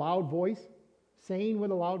God with a loud voice, saying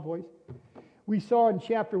with a loud voice. We saw in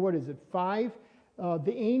chapter, 5?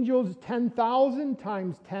 The angels, 10,000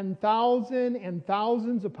 times 10,000 and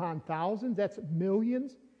thousands upon thousands. That's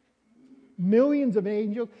millions. Millions of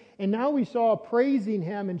angels. And now we saw praising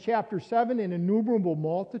Him in chapter 7, an innumerable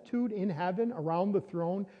multitude in heaven around the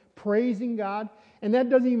throne, praising God. And that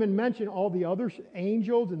doesn't even mention all the other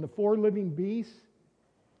angels and the 4 living beasts.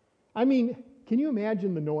 I mean, can you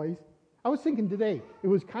imagine the noise? I was thinking today, it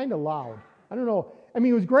was kind of loud. I don't know. I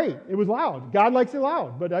mean, it was great. It was loud. God likes it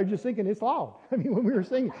loud. But I was just thinking, it's loud. I mean, when we were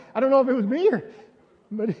singing, I don't know if it was me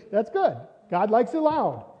but that's good. God likes it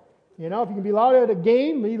loud. You know, if you can be loud at a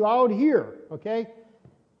game, be loud here. Okay?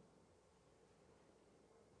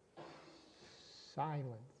 Silence.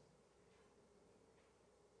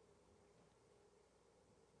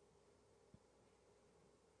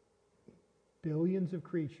 Billions of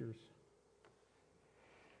creatures.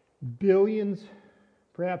 Billions,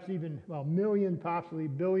 perhaps even, million, possibly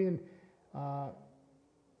billion.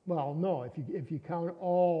 If you count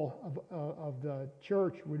all of the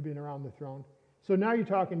church would have been around the throne. So now you're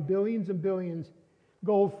talking billions and billions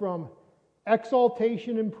go from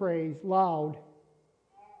exaltation and praise, loud,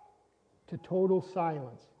 to total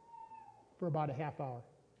silence for about a half hour.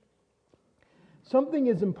 Something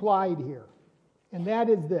is implied here, and that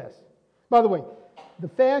is this. By the way, the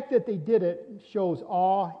fact that they did it shows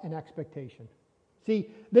awe and expectation. See,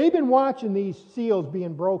 they've been watching these seals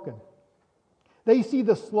being broken. They see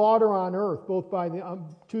the slaughter on earth, both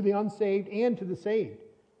to the unsaved and to the saved.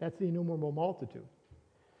 That's the innumerable multitude.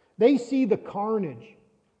 They see the carnage.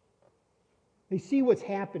 They see what's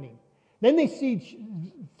happening. Then they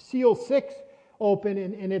see seal 6 open,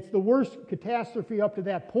 and it's the worst catastrophe up to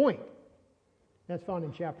that point. That's found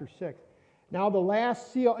in chapter 6. Now the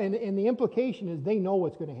last seal, and the implication is they know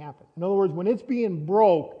what's going to happen. In other words, when it's being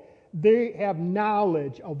broke, they have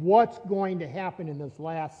knowledge of what's going to happen in this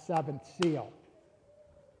last 7th seal.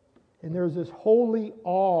 And there's this holy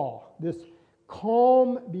awe, this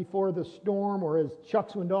calm before the storm, or as Chuck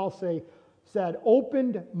Swindoll said,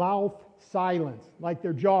 opened mouth silence, like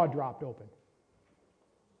their jaw dropped open.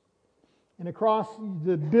 And across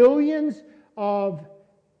the billions of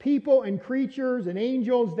people and creatures and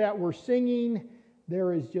angels that were singing,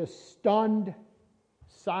 there is just stunned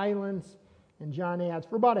silence. And John adds,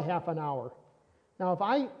 for about a half an hour. Now, if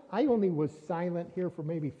I only was silent here for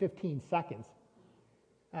maybe 15 seconds,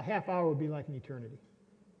 a half hour would be like an eternity.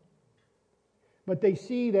 But they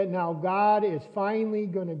see that now God is finally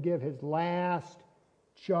going to give His last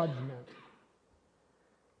judgment.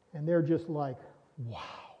 And they're just like, wow.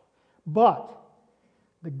 But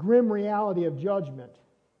the grim reality of judgment,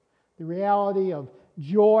 the reality of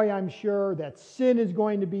joy, I'm sure, that sin is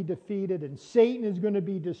going to be defeated and Satan is going to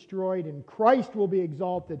be destroyed and Christ will be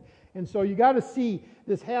exalted. And so you got to see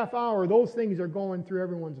this half hour, those things are going through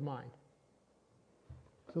everyone's mind.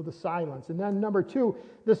 So the silence. And then number 2,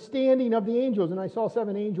 the standing of the angels. And I saw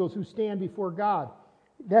 7 angels who stand before God.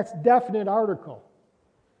 That's definite article.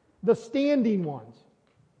 The standing ones.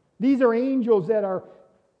 These are angels that are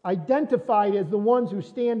identified as the ones who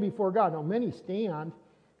stand before God. Now many stand.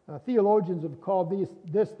 Theologians have called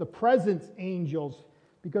this the presence angels,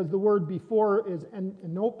 because the word before is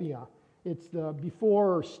enopia. It's the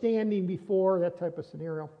before or standing before, that type of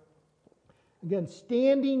scenario. Again,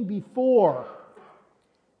 standing before.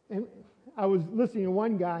 And I was listening to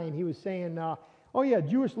one guy, and he was saying,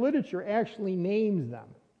 Jewish literature actually names them.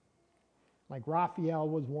 Like Raphael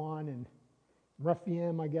was one, and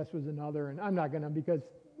Rephaim, I guess, was another. And I'm not going to, because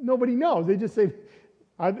nobody knows. They just say,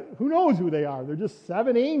 who knows who they are? They're just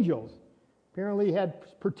 7 angels. Apparently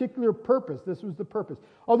had particular purpose. This was the purpose.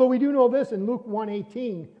 Although we do know this in Luke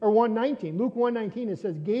 1:18 or 1:19. Luke 1:19, it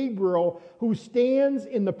says Gabriel, who stands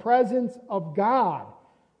in the presence of God.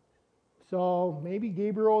 So maybe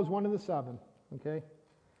Gabriel is one of the 7. Okay?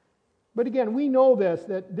 But again, we know this,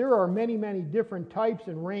 that there are many, many different types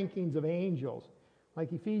and rankings of angels.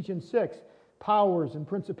 Like Ephesians 6, powers and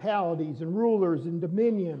principalities and rulers and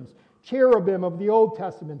dominions. Cherubim of the Old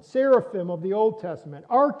Testament, seraphim of the Old Testament,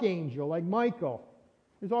 archangel like Michael.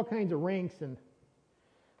 There's all kinds of ranks,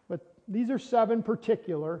 but these are 7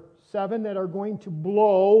 particular, 7 that are going to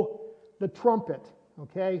blow the trumpet.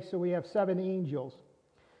 Okay, so we have 7 angels.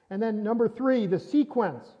 And then number 3, the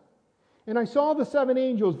sequence. And I saw the 7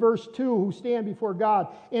 angels, verse 2, who stand before God,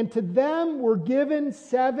 and to them were given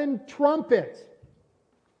 7 trumpets.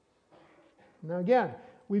 Now again,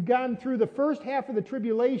 we've gotten through the first half of the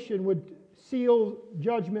tribulation with seal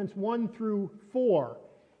judgments 1 through 4.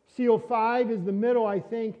 Seal 5 is the middle, I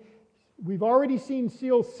think. We've already seen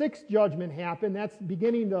seal 6 judgment happen. That's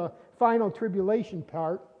beginning the final tribulation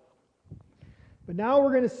part. But now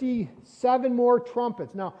we're going to see 7 more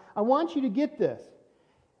trumpets. Now, I want you to get this.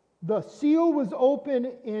 The seal was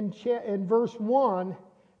open in verse 1.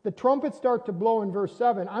 The trumpets start to blow in verse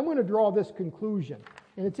 7. I'm going to draw this conclusion,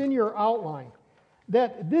 and it's in your outline,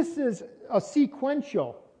 that this is a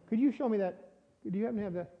sequential. Could you show me that? Do you happen to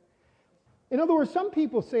have that? In other words, some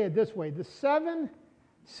people say it this way. The 7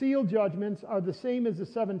 seal judgments are the same as the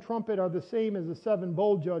 7 trumpet, are the same as the 7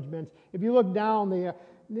 bowl judgments. If you look down,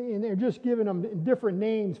 they're just giving them different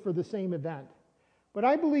names for the same event. But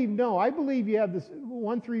I believe no. I believe you have this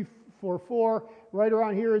 1, 3, 4, 4. Right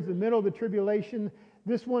around here is the middle of the tribulation.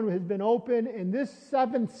 This one has been opened, and this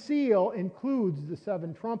 7th seal includes the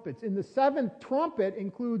 7 trumpets. And the 7th trumpet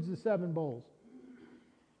includes the 7 bowls.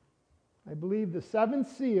 I believe the 7th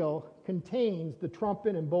seal contains the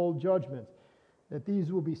trumpet and bowl judgments. That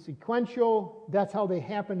these will be sequential. That's how they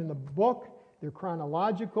happen in the book. They're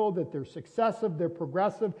chronological, that they're successive, they're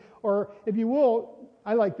progressive. Or, if you will,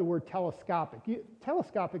 I like the word telescopic.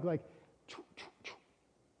 Telescopic, like,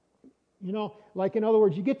 like in other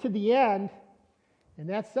words, you get to the end, and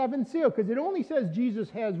that's 7 sealed, because it only says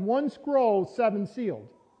Jesus has 1 scroll, 7 sealed,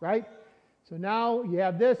 right? So now you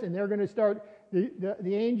have this, and they're going to start,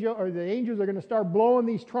 the angels are going to start blowing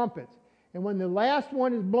these trumpets. And when the last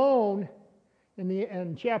one is blown,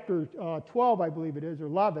 in chapter 12, I believe it is, or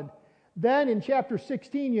 11, then in chapter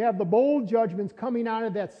 16, you have the bowl judgments coming out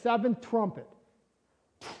of that 7th trumpet.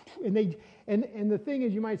 And the thing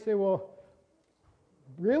is, you might say, well,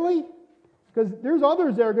 really? Because there's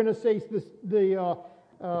others that are going to say the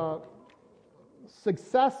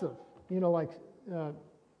successive, they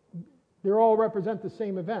all represent the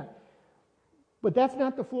same event. But that's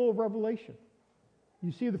not the flow of Revelation.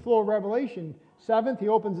 You see the flow of Revelation, 7th, he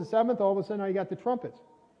opens the 7th, all of a sudden now you got the trumpets.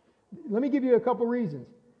 Let me give you a couple reasons.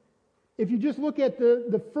 If you just look at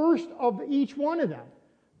the first of each one of them,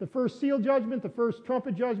 the first seal judgment, the first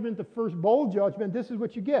trumpet judgment, the first bowl judgment, this is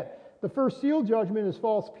what you get. The first seal judgment is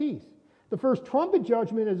false peace. The first trumpet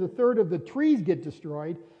judgment is 1/3 of the trees get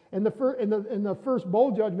destroyed, and the first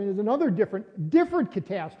bowl judgment is another different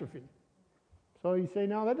catastrophe. So you say,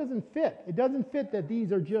 no, that doesn't fit. It doesn't fit that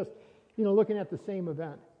these are just, looking at the same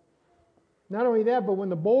event. Not only that, but when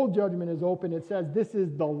the bowl judgment is open, it says this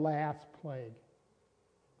is the last plague.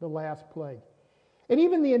 The last plague. And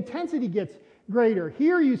even the intensity gets greater.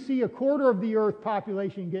 Here you see 1/4 of the earth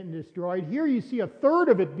population getting destroyed. Here you see 1/3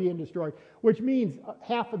 of it being destroyed, which means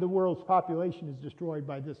half of the world's population is destroyed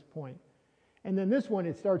by this point. And then this one,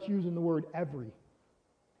 it starts using the word every.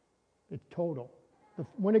 It's total.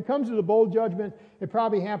 When it comes to the bowl judgment, it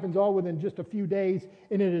probably happens all within just a few days,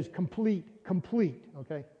 and it is complete,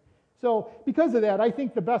 okay? So because of that, I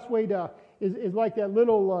think the best way is like that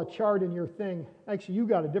little chart in your thing. Actually, you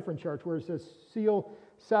got a different chart where it says seal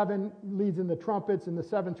 7 leads in the trumpets, and the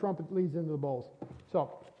 7th trumpet leads into the bowls. So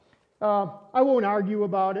I won't argue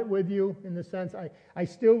about it with you in the sense I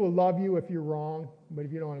still will love you if you're wrong, but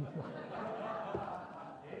if you don't want to...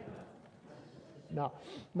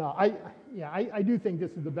 No, I do think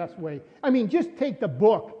this is the best way. I mean, just take the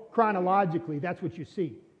book chronologically. That's what you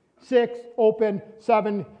see. 6, open,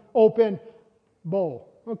 7, open, bowl.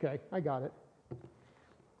 Okay, I got it.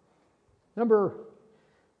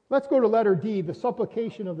 Let's go to letter D, the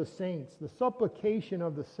supplication of the saints. The supplication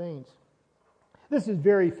of the saints. This is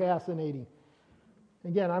very fascinating.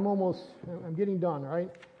 Again, I'm getting done,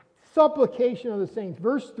 right? Supplication of the saints.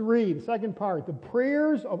 Verse 3, the second part. The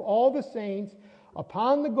prayers of all the saints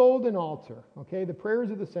upon the golden altar. Okay, the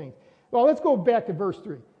prayers of the saints. Well, let's go back to verse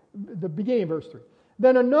 3, the beginning of verse 3.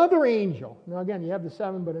 Then another angel, now again, you have the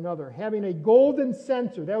 7, but another, having a golden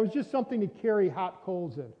censer. That was just something to carry hot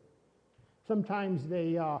coals in. Sometimes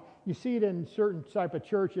you see it in certain type of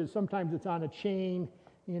churches. Sometimes it's on a chain.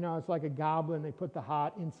 It's like a goblin. They put the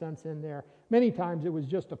hot incense in there. Many times it was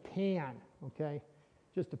just a pan, okay?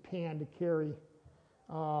 Just a pan to carry. It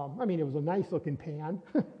was a nice-looking pan,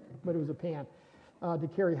 but it was a pan to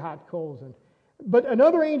carry hot coals in. But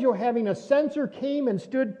another angel having a censer came and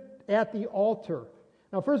stood at the altar.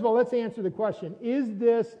 Now, first of all, let's answer the question. Is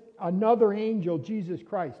this another angel, Jesus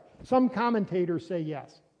Christ? Some commentators say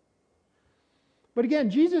yes. But again,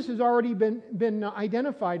 Jesus has already been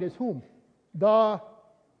identified as whom? The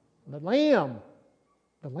Lamb.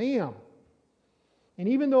 The Lamb. And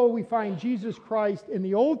even though we find Jesus Christ in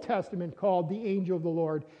the Old Testament called the angel of the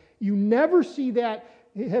Lord, you never see that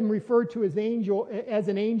him referred to as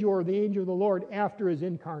an angel or the angel of the Lord after his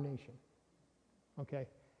incarnation. Okay?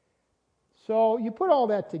 So you put all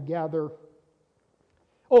that together.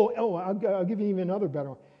 I'll give you even another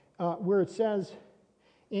better one. Where it says,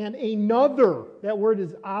 and another, that word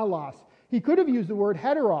is allos. He could have used the word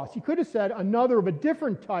heteros. He could have said another of a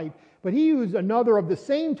different type, but he used another of the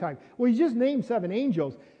same type. Well, he just named 7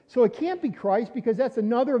 angels. So it can't be Christ because that's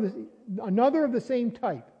another of the same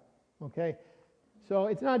type. Okay? So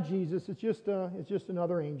it's not Jesus, it's just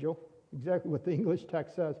another angel. Exactly what the English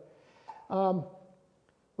text says.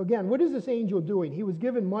 Again, what is this angel doing? He was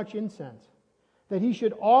given much incense, that he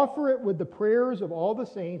should offer it with the prayers of all the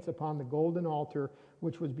saints upon the golden altar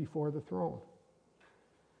which was before the throne.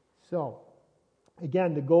 So,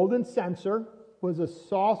 again, the golden censer was a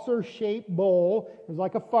saucer-shaped bowl. It was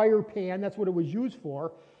like a fire pan. That's what it was used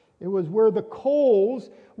for. It was where the coals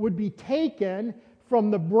would be taken from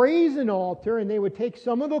the brazen altar, and they would take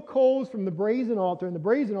some of the coals from the brazen altar, and the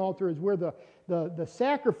brazen altar is where the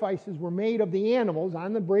sacrifices were made of the animals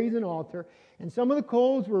on the brazen altar, and some of the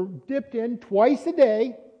coals were dipped in twice a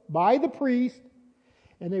day by the priest,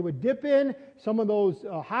 and they would dip in some of those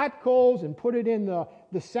hot coals and put it in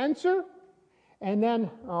the censer, and then,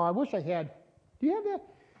 I wish I had, do you have that?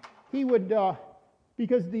 He would,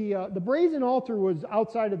 because the brazen altar was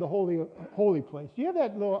outside of the holy place. Do you have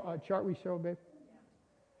that little chart we showed, babe?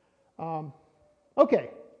 Okay.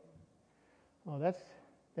 Oh,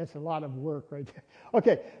 that's a lot of work right there.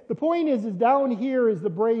 Okay, the point is down here is the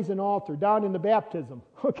brazen altar, down in the baptism,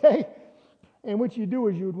 okay? And what you do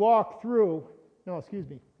is you would walk through, no, excuse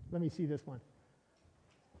me, let me see this one.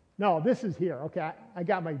 No, this is here, okay, I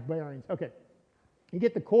got my bearings, okay. You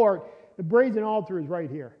get the court, the brazen altar is right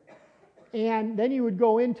here. And then you would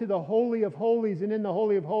go into the Holy of Holies, and in the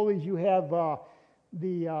Holy of Holies you have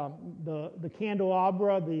the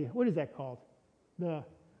candelabra, what is that called?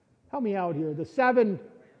 Help me out here, the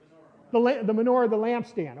menorah, the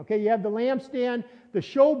lampstand. Okay, you have the lampstand, the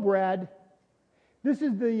showbread. This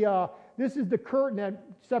is the curtain that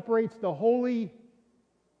separates the holy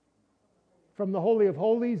from the Holy of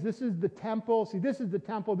Holies. This is the temple. See, this is the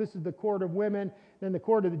temple. This is the court of women. Then the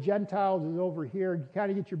court of the Gentiles is over here. You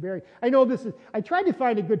kind of get your bearing. I know I tried to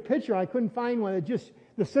find a good picture. I couldn't find one. It's just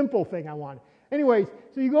the simple thing I wanted. Anyways,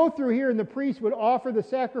 so you go through here, and the priest would offer the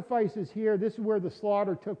sacrifices here. This is where the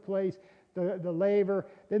slaughter took place, the laver.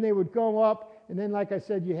 Then they would go up, and then, like I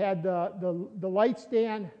said, you had the light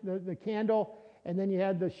stand, the candle, and then you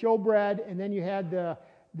had the showbread, and then you had the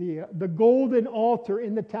golden altar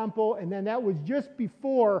in the temple, and then that was just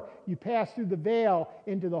before you passed through the veil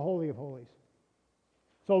into the Holy of Holies.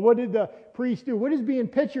 So what did the priest do? What is being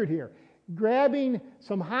pictured here? Grabbing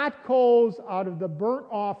some hot coals out of the burnt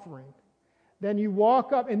offering. Then you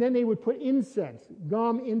walk up, and then they would put incense,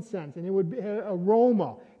 gum incense, and it would be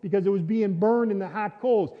aroma because it was being burned in the hot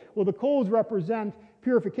coals. Well, the coals represent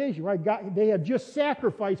purification, right? God, they have just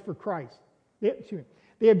sacrificed for Christ.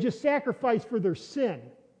 They have just sacrificed for their sin.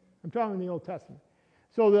 I'm talking in the Old Testament.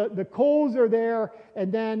 So the coals are there,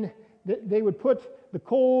 and then they would put the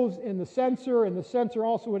coals in the censer, and the censer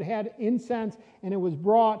also would have incense, and it was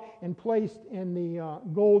brought and placed in the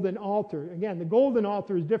golden altar. Again, the golden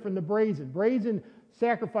altar is different than the brazen. Brazen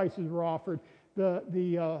sacrifices were offered.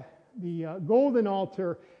 The golden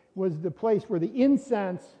altar was the place where the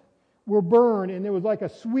incense were burned, and it was like a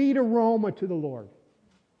sweet aroma to the Lord.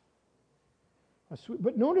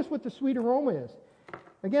 But notice what the sweet aroma is.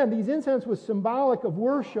 Again, these incense was symbolic of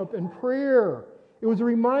worship and prayer. It was a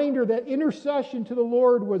reminder that intercession to the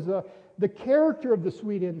Lord was the character of the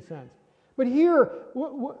sweet incense. But here,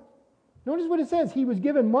 notice what it says. He was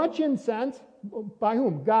given much incense, by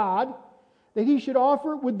whom? God, that he should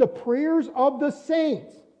offer it with the prayers of the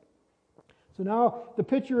saints. So now the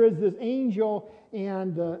picture is this angel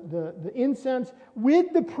and the incense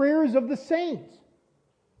with the prayers of the saints.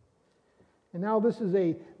 And now this is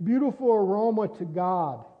a beautiful aroma to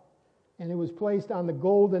God. And it was placed on the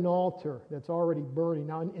golden altar that's already burning.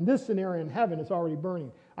 Now, in this scenario in heaven, it's already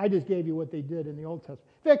burning. I just gave you what they did in the Old Testament.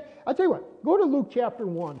 In fact, I'll tell you what. Go to Luke chapter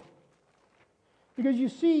 1. Because you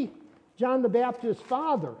see John the Baptist's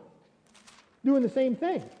father doing the same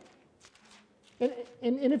thing. And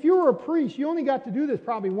if you were a priest, you only got to do this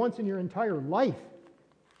probably once in your entire life.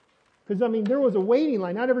 Because, I mean, there was a waiting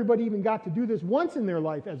line. Not everybody even got to do this once in their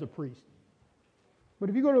life as a priest. But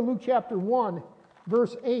if you go to Luke chapter 1,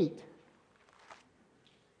 verse 8,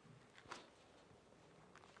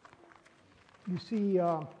 you see,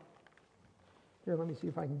 here, let me see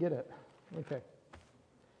if I can get it. Okay.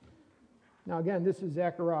 Now again, this is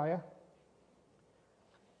Zechariah.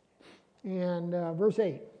 And verse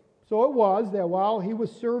 8. So it was that while he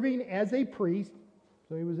was serving as a priest,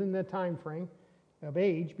 so he was in that time frame of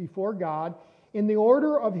age before God, in the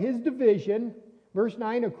order of his division, verse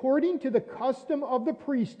 9, according to the custom of the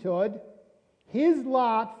priesthood, his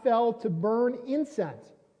lot fell to burn incense.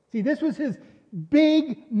 See, this was his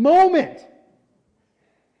big moment.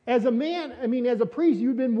 As a man, as a priest,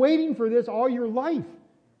 you've been waiting for this all your life.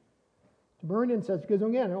 To burn incense, because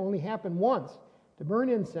again, it only happened once. To burn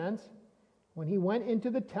incense when he went into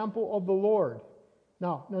the temple of the Lord.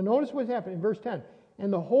 Now notice what's happening in verse 10.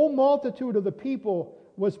 And the whole multitude of the people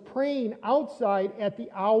was praying outside at the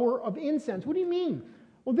hour of incense. What do you mean?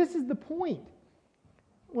 Well, this is the point.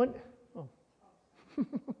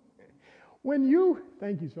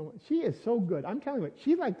 Thank you so much. She is so good. I'm telling you what,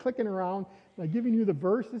 she's like clicking around, like giving you the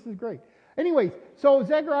verse. This is great. Anyways, so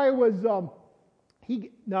Zechariah was,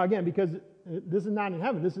 now again, because this is not in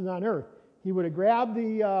heaven, this is on earth, he would have grabbed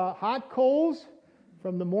the hot coals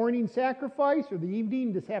from the morning sacrifice or the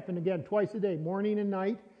evening. This happened again twice a day, morning and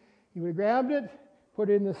night. He would have grabbed it, put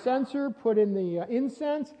it in the censer, put in the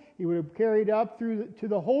incense. He would have carried up to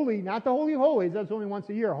the holy, not the Holy of Holies, that's only once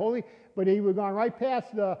a year, holy, but he would have gone right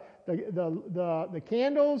past the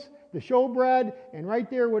candles, the showbread, and right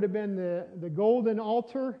there would have been the golden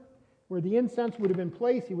altar where the incense would have been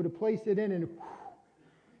placed. He would have placed it in,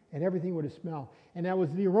 and everything would have smelled. And that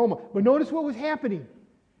was the aroma. But notice what was happening.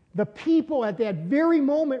 The people at that very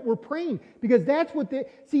moment were praying, because that's what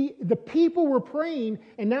the people were praying,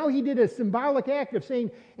 and now he did a symbolic act of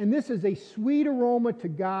saying, and this is a sweet aroma to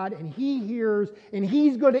God, and he hears, and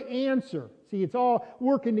he's going to answer. See, it's all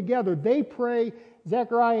working together. They pray,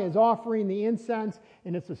 Zechariah is offering the incense,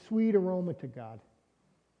 and it's a sweet aroma to God.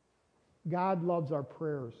 God loves our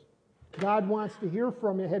prayers. God wants to hear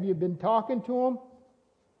from you. Have you been talking to him?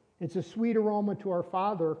 It's a sweet aroma to our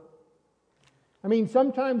Father.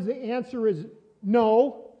 Sometimes the answer is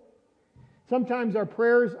no. Sometimes our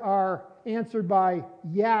prayers are answered by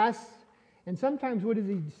yes. And sometimes, what does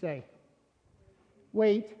he say?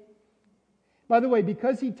 Wait. By the way,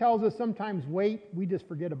 because he tells us sometimes wait, we just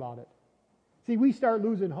forget about it. See, we start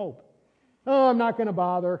losing hope. Oh, I'm not going to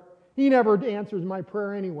bother. He never answers my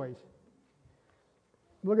prayer anyways.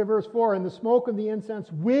 Look at verse 4. And the smoke of the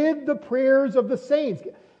incense with the prayers of the saints.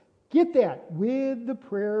 Get that. With the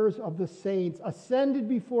prayers of the saints ascended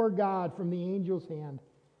before God from the angel's hand.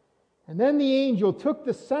 And then the angel took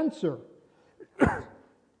the censer.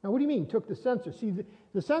 Now, what do you mean, took the censer? See,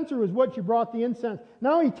 the censer was what you brought the incense.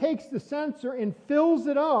 Now he takes the censer and fills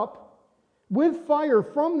it up with fire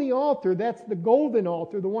from the altar. That's the golden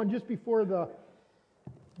altar, the one just before the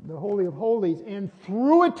Holy of Holies, and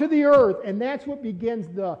threw it to the earth. And that's what begins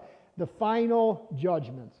the final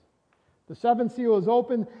judgments. The seventh seal is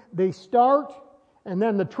open, they start, and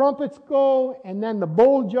then the trumpets go, and then the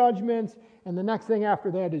bowl judgments, and the next thing after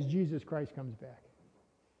that is Jesus Christ comes back.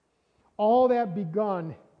 All that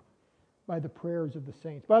begun by the prayers of the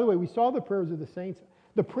saints. By the way, we saw the prayers of the saints.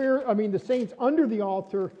 The saints under the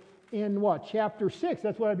altar in what? Chapter 6.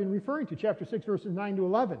 That's what I've been referring to. Chapter 6, verses 9 to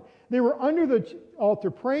 11. They were under the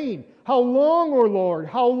altar praying. How long, O Lord?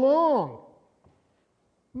 How long?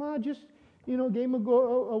 Just, gave him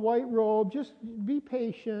a white robe. Just be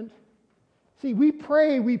patient. See, we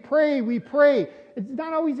pray. It's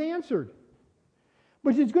not always answered.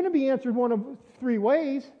 But it's going to be answered one of three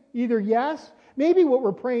ways. Either yes, maybe what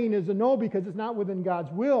we're praying is a no because it's not within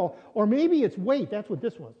God's will, or maybe it's wait. That's what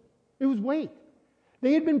this was. It was wait.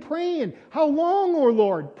 They had been praying. How long, O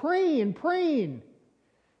Lord? Praying.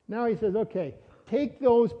 Now he says, okay, take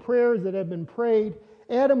those prayers that have been prayed,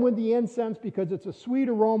 add them with the incense because it's a sweet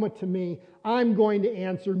aroma to me. I'm going to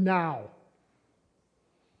answer now.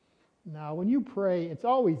 Now, when you pray, it's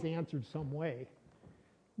always answered some way.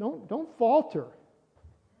 Don't falter.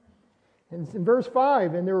 And it's in verse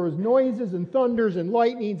 5, and there was noises and thunders and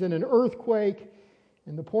lightnings and an earthquake.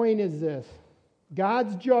 And the point is this: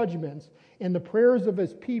 God's judgments and the prayers of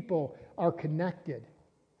his people are connected.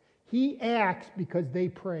 He acts because they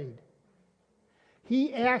prayed.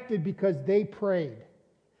 He acted because they prayed.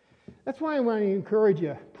 That's why I want to encourage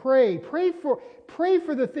you. Pray. Pray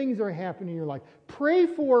for the things that are happening in your life. Pray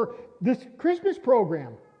for this Christmas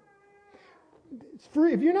program.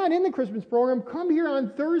 If you're not in the Christmas program, come here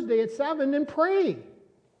on Thursday at 7 and pray.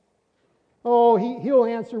 Oh, he'll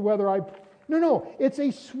answer whether I... No. It's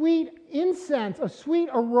a sweet incense, a sweet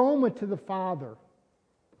aroma to the Father.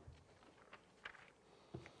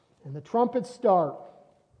 And the trumpets start.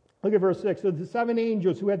 Look at verse 6. So the seven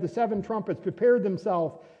angels who had the seven trumpets prepared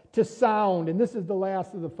themselves to sound. And this is the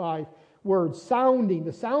last of the 5 words. Sounding.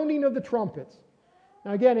 The sounding of the trumpets.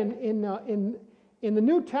 Now again, in the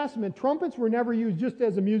New Testament, trumpets were never used just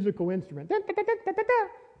as a musical instrument.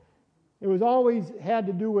 It was always had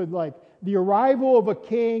to do with like the arrival of a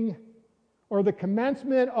king or the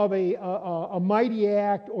commencement of a mighty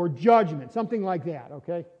act or judgment, something like that,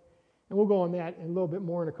 okay? And we'll go on that in a little bit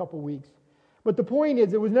more in a couple weeks. But the point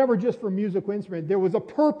is, it was never just for musical instrument. There was a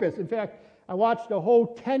purpose. In fact, I watched a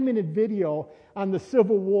whole 10-minute video on the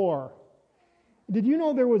Civil War. Did you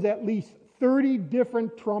know there was at least 30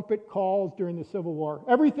 different trumpet calls during the Civil War?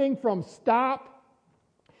 Everything from stop,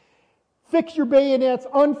 fix your bayonets,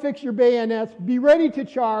 unfix your bayonets, be ready to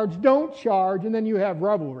charge, don't charge, and then you have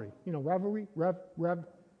revelry. You know, revelry?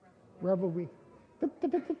 Revelry.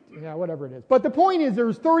 Yeah, whatever it is. But the point is,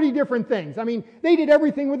 there's 30 different things. I mean, they did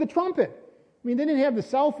everything with a trumpet. I mean, they didn't have the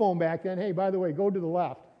cell phone back then. Hey, by the way, go to the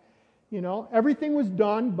left. You know, everything was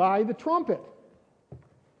done by the trumpet.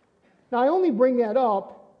 Now, I only bring that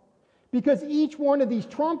up because each one of these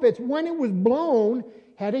trumpets, when it was blown,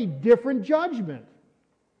 had a different judgment.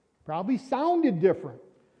 Probably sounded different.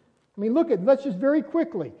 I mean, let's just very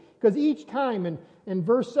quickly, because each time in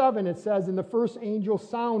verse 7 it says, and the first angel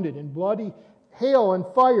sounded, and bloody hail and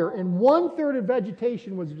fire, and 1/3 of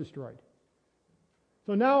vegetation was destroyed.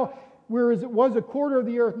 So now, whereas it was 1/4 of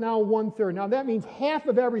the earth, now 1/3. Now that means half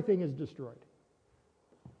of everything is destroyed.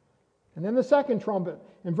 And then the second trumpet,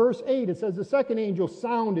 in verse 8, it says, the second angel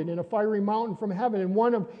sounded in a fiery mountain from heaven, and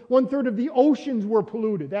 1/3 of the oceans were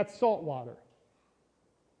polluted. That's salt water.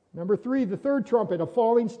 Number 3, the third trumpet, a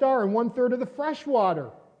falling star, and 1/3 of the fresh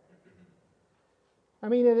water. I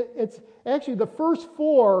mean, it's actually the first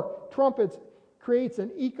 4 trumpets creates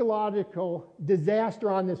an ecological disaster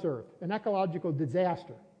on this earth, an ecological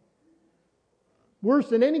disaster. Worse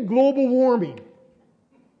than any global warming.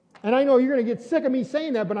 And I know you're going to get sick of me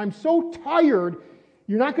saying that, but I'm so tired.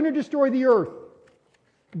 You're not going to destroy the earth.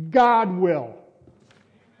 God will.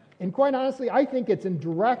 And quite honestly, I think it's in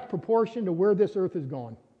direct proportion to where this earth is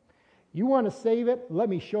going. You want to save it? Let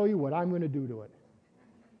me show you what I'm going to do to it.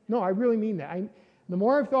 No, I really mean that. The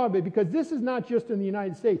more I've thought of it, because this is not just in the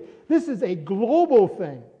United States, this is a global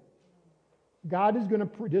thing. God is going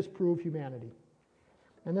to disprove humanity.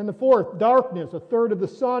 And then the fourth, darkness, 1/3 of the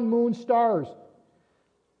sun, moon, stars.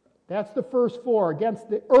 That's the first 4 against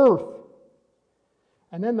the earth.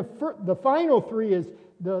 And then the final 3 is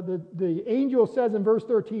the angel says in verse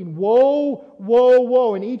 13, woe, woe,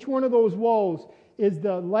 woe. And each one of those woes is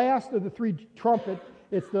the last of the 3 trumpets.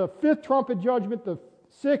 It's the 5th trumpet judgment, the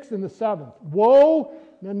 6th and the 7th. Woe,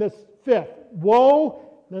 then the 5th. Woe,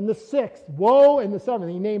 then the 6th. Woe, and the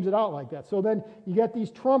 7th. He names it out like that. So then you get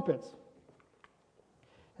these trumpets.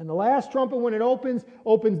 And the last trumpet, when it opens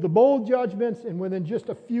the bowl judgments, and within just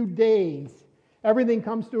a few days, everything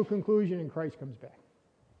comes to a conclusion and Christ comes back.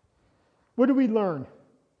 What do we learn?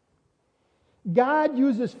 God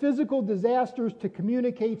uses physical disasters to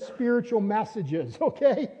communicate spiritual messages,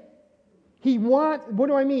 okay? What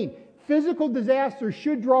do I mean? Physical disasters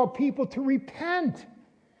should draw people to repent.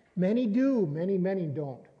 Many do, many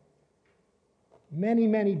don't.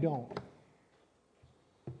 Many don't.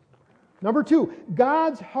 Number 2,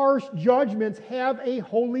 God's harsh judgments have a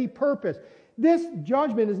holy purpose. This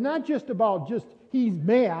judgment is not just about he's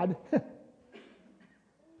mad.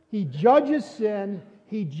 He judges sin.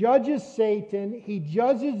 He judges Satan. He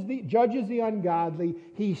judges the ungodly.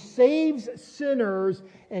 He saves sinners,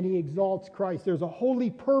 and he exalts Christ. There's a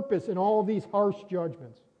holy purpose in all of these harsh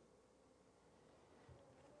judgments.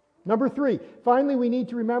 Number 3, finally, we need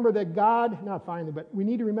to remember that we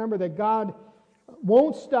need to remember that God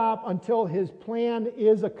won't stop until his plan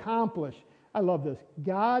is accomplished. I love this.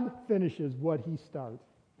 God finishes what he starts.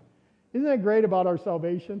 Isn't that great about our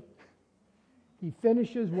salvation? He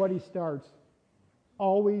finishes what he starts.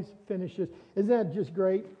 Always finishes. Isn't that just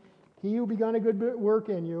great? He who begun a good work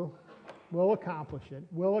in you will accomplish it.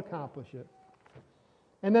 Will accomplish it.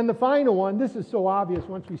 And then the final one, this is so obvious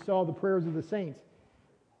once we saw the prayers of the saints.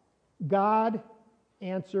 God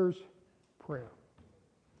answers prayer.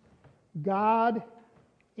 God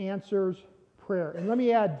answers prayer. And let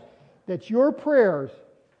me add that your prayers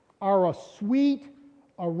are a sweet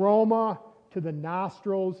aroma to the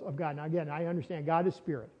nostrils of God. Now again, I understand God is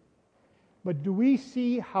spirit. But do we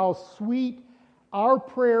see how sweet our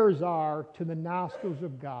prayers are to the nostrils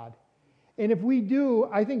of God? And if we do,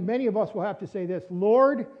 I think many of us will have to say this,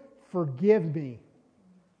 Lord, forgive me.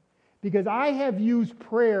 Because I have used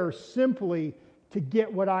prayer simply to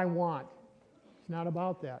get what I want. It's not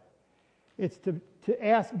about that. It's to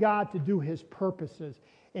ask God to do his purposes.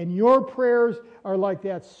 And your prayers are like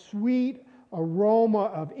that sweet aroma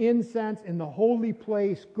of incense in the holy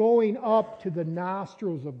place going up to the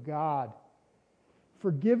nostrils of God.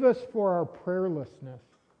 Forgive us for our prayerlessness.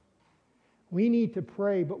 We need to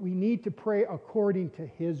pray, but we need to pray according to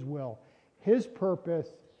His will, His purpose,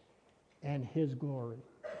 and His glory.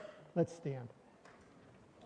 Let's stand.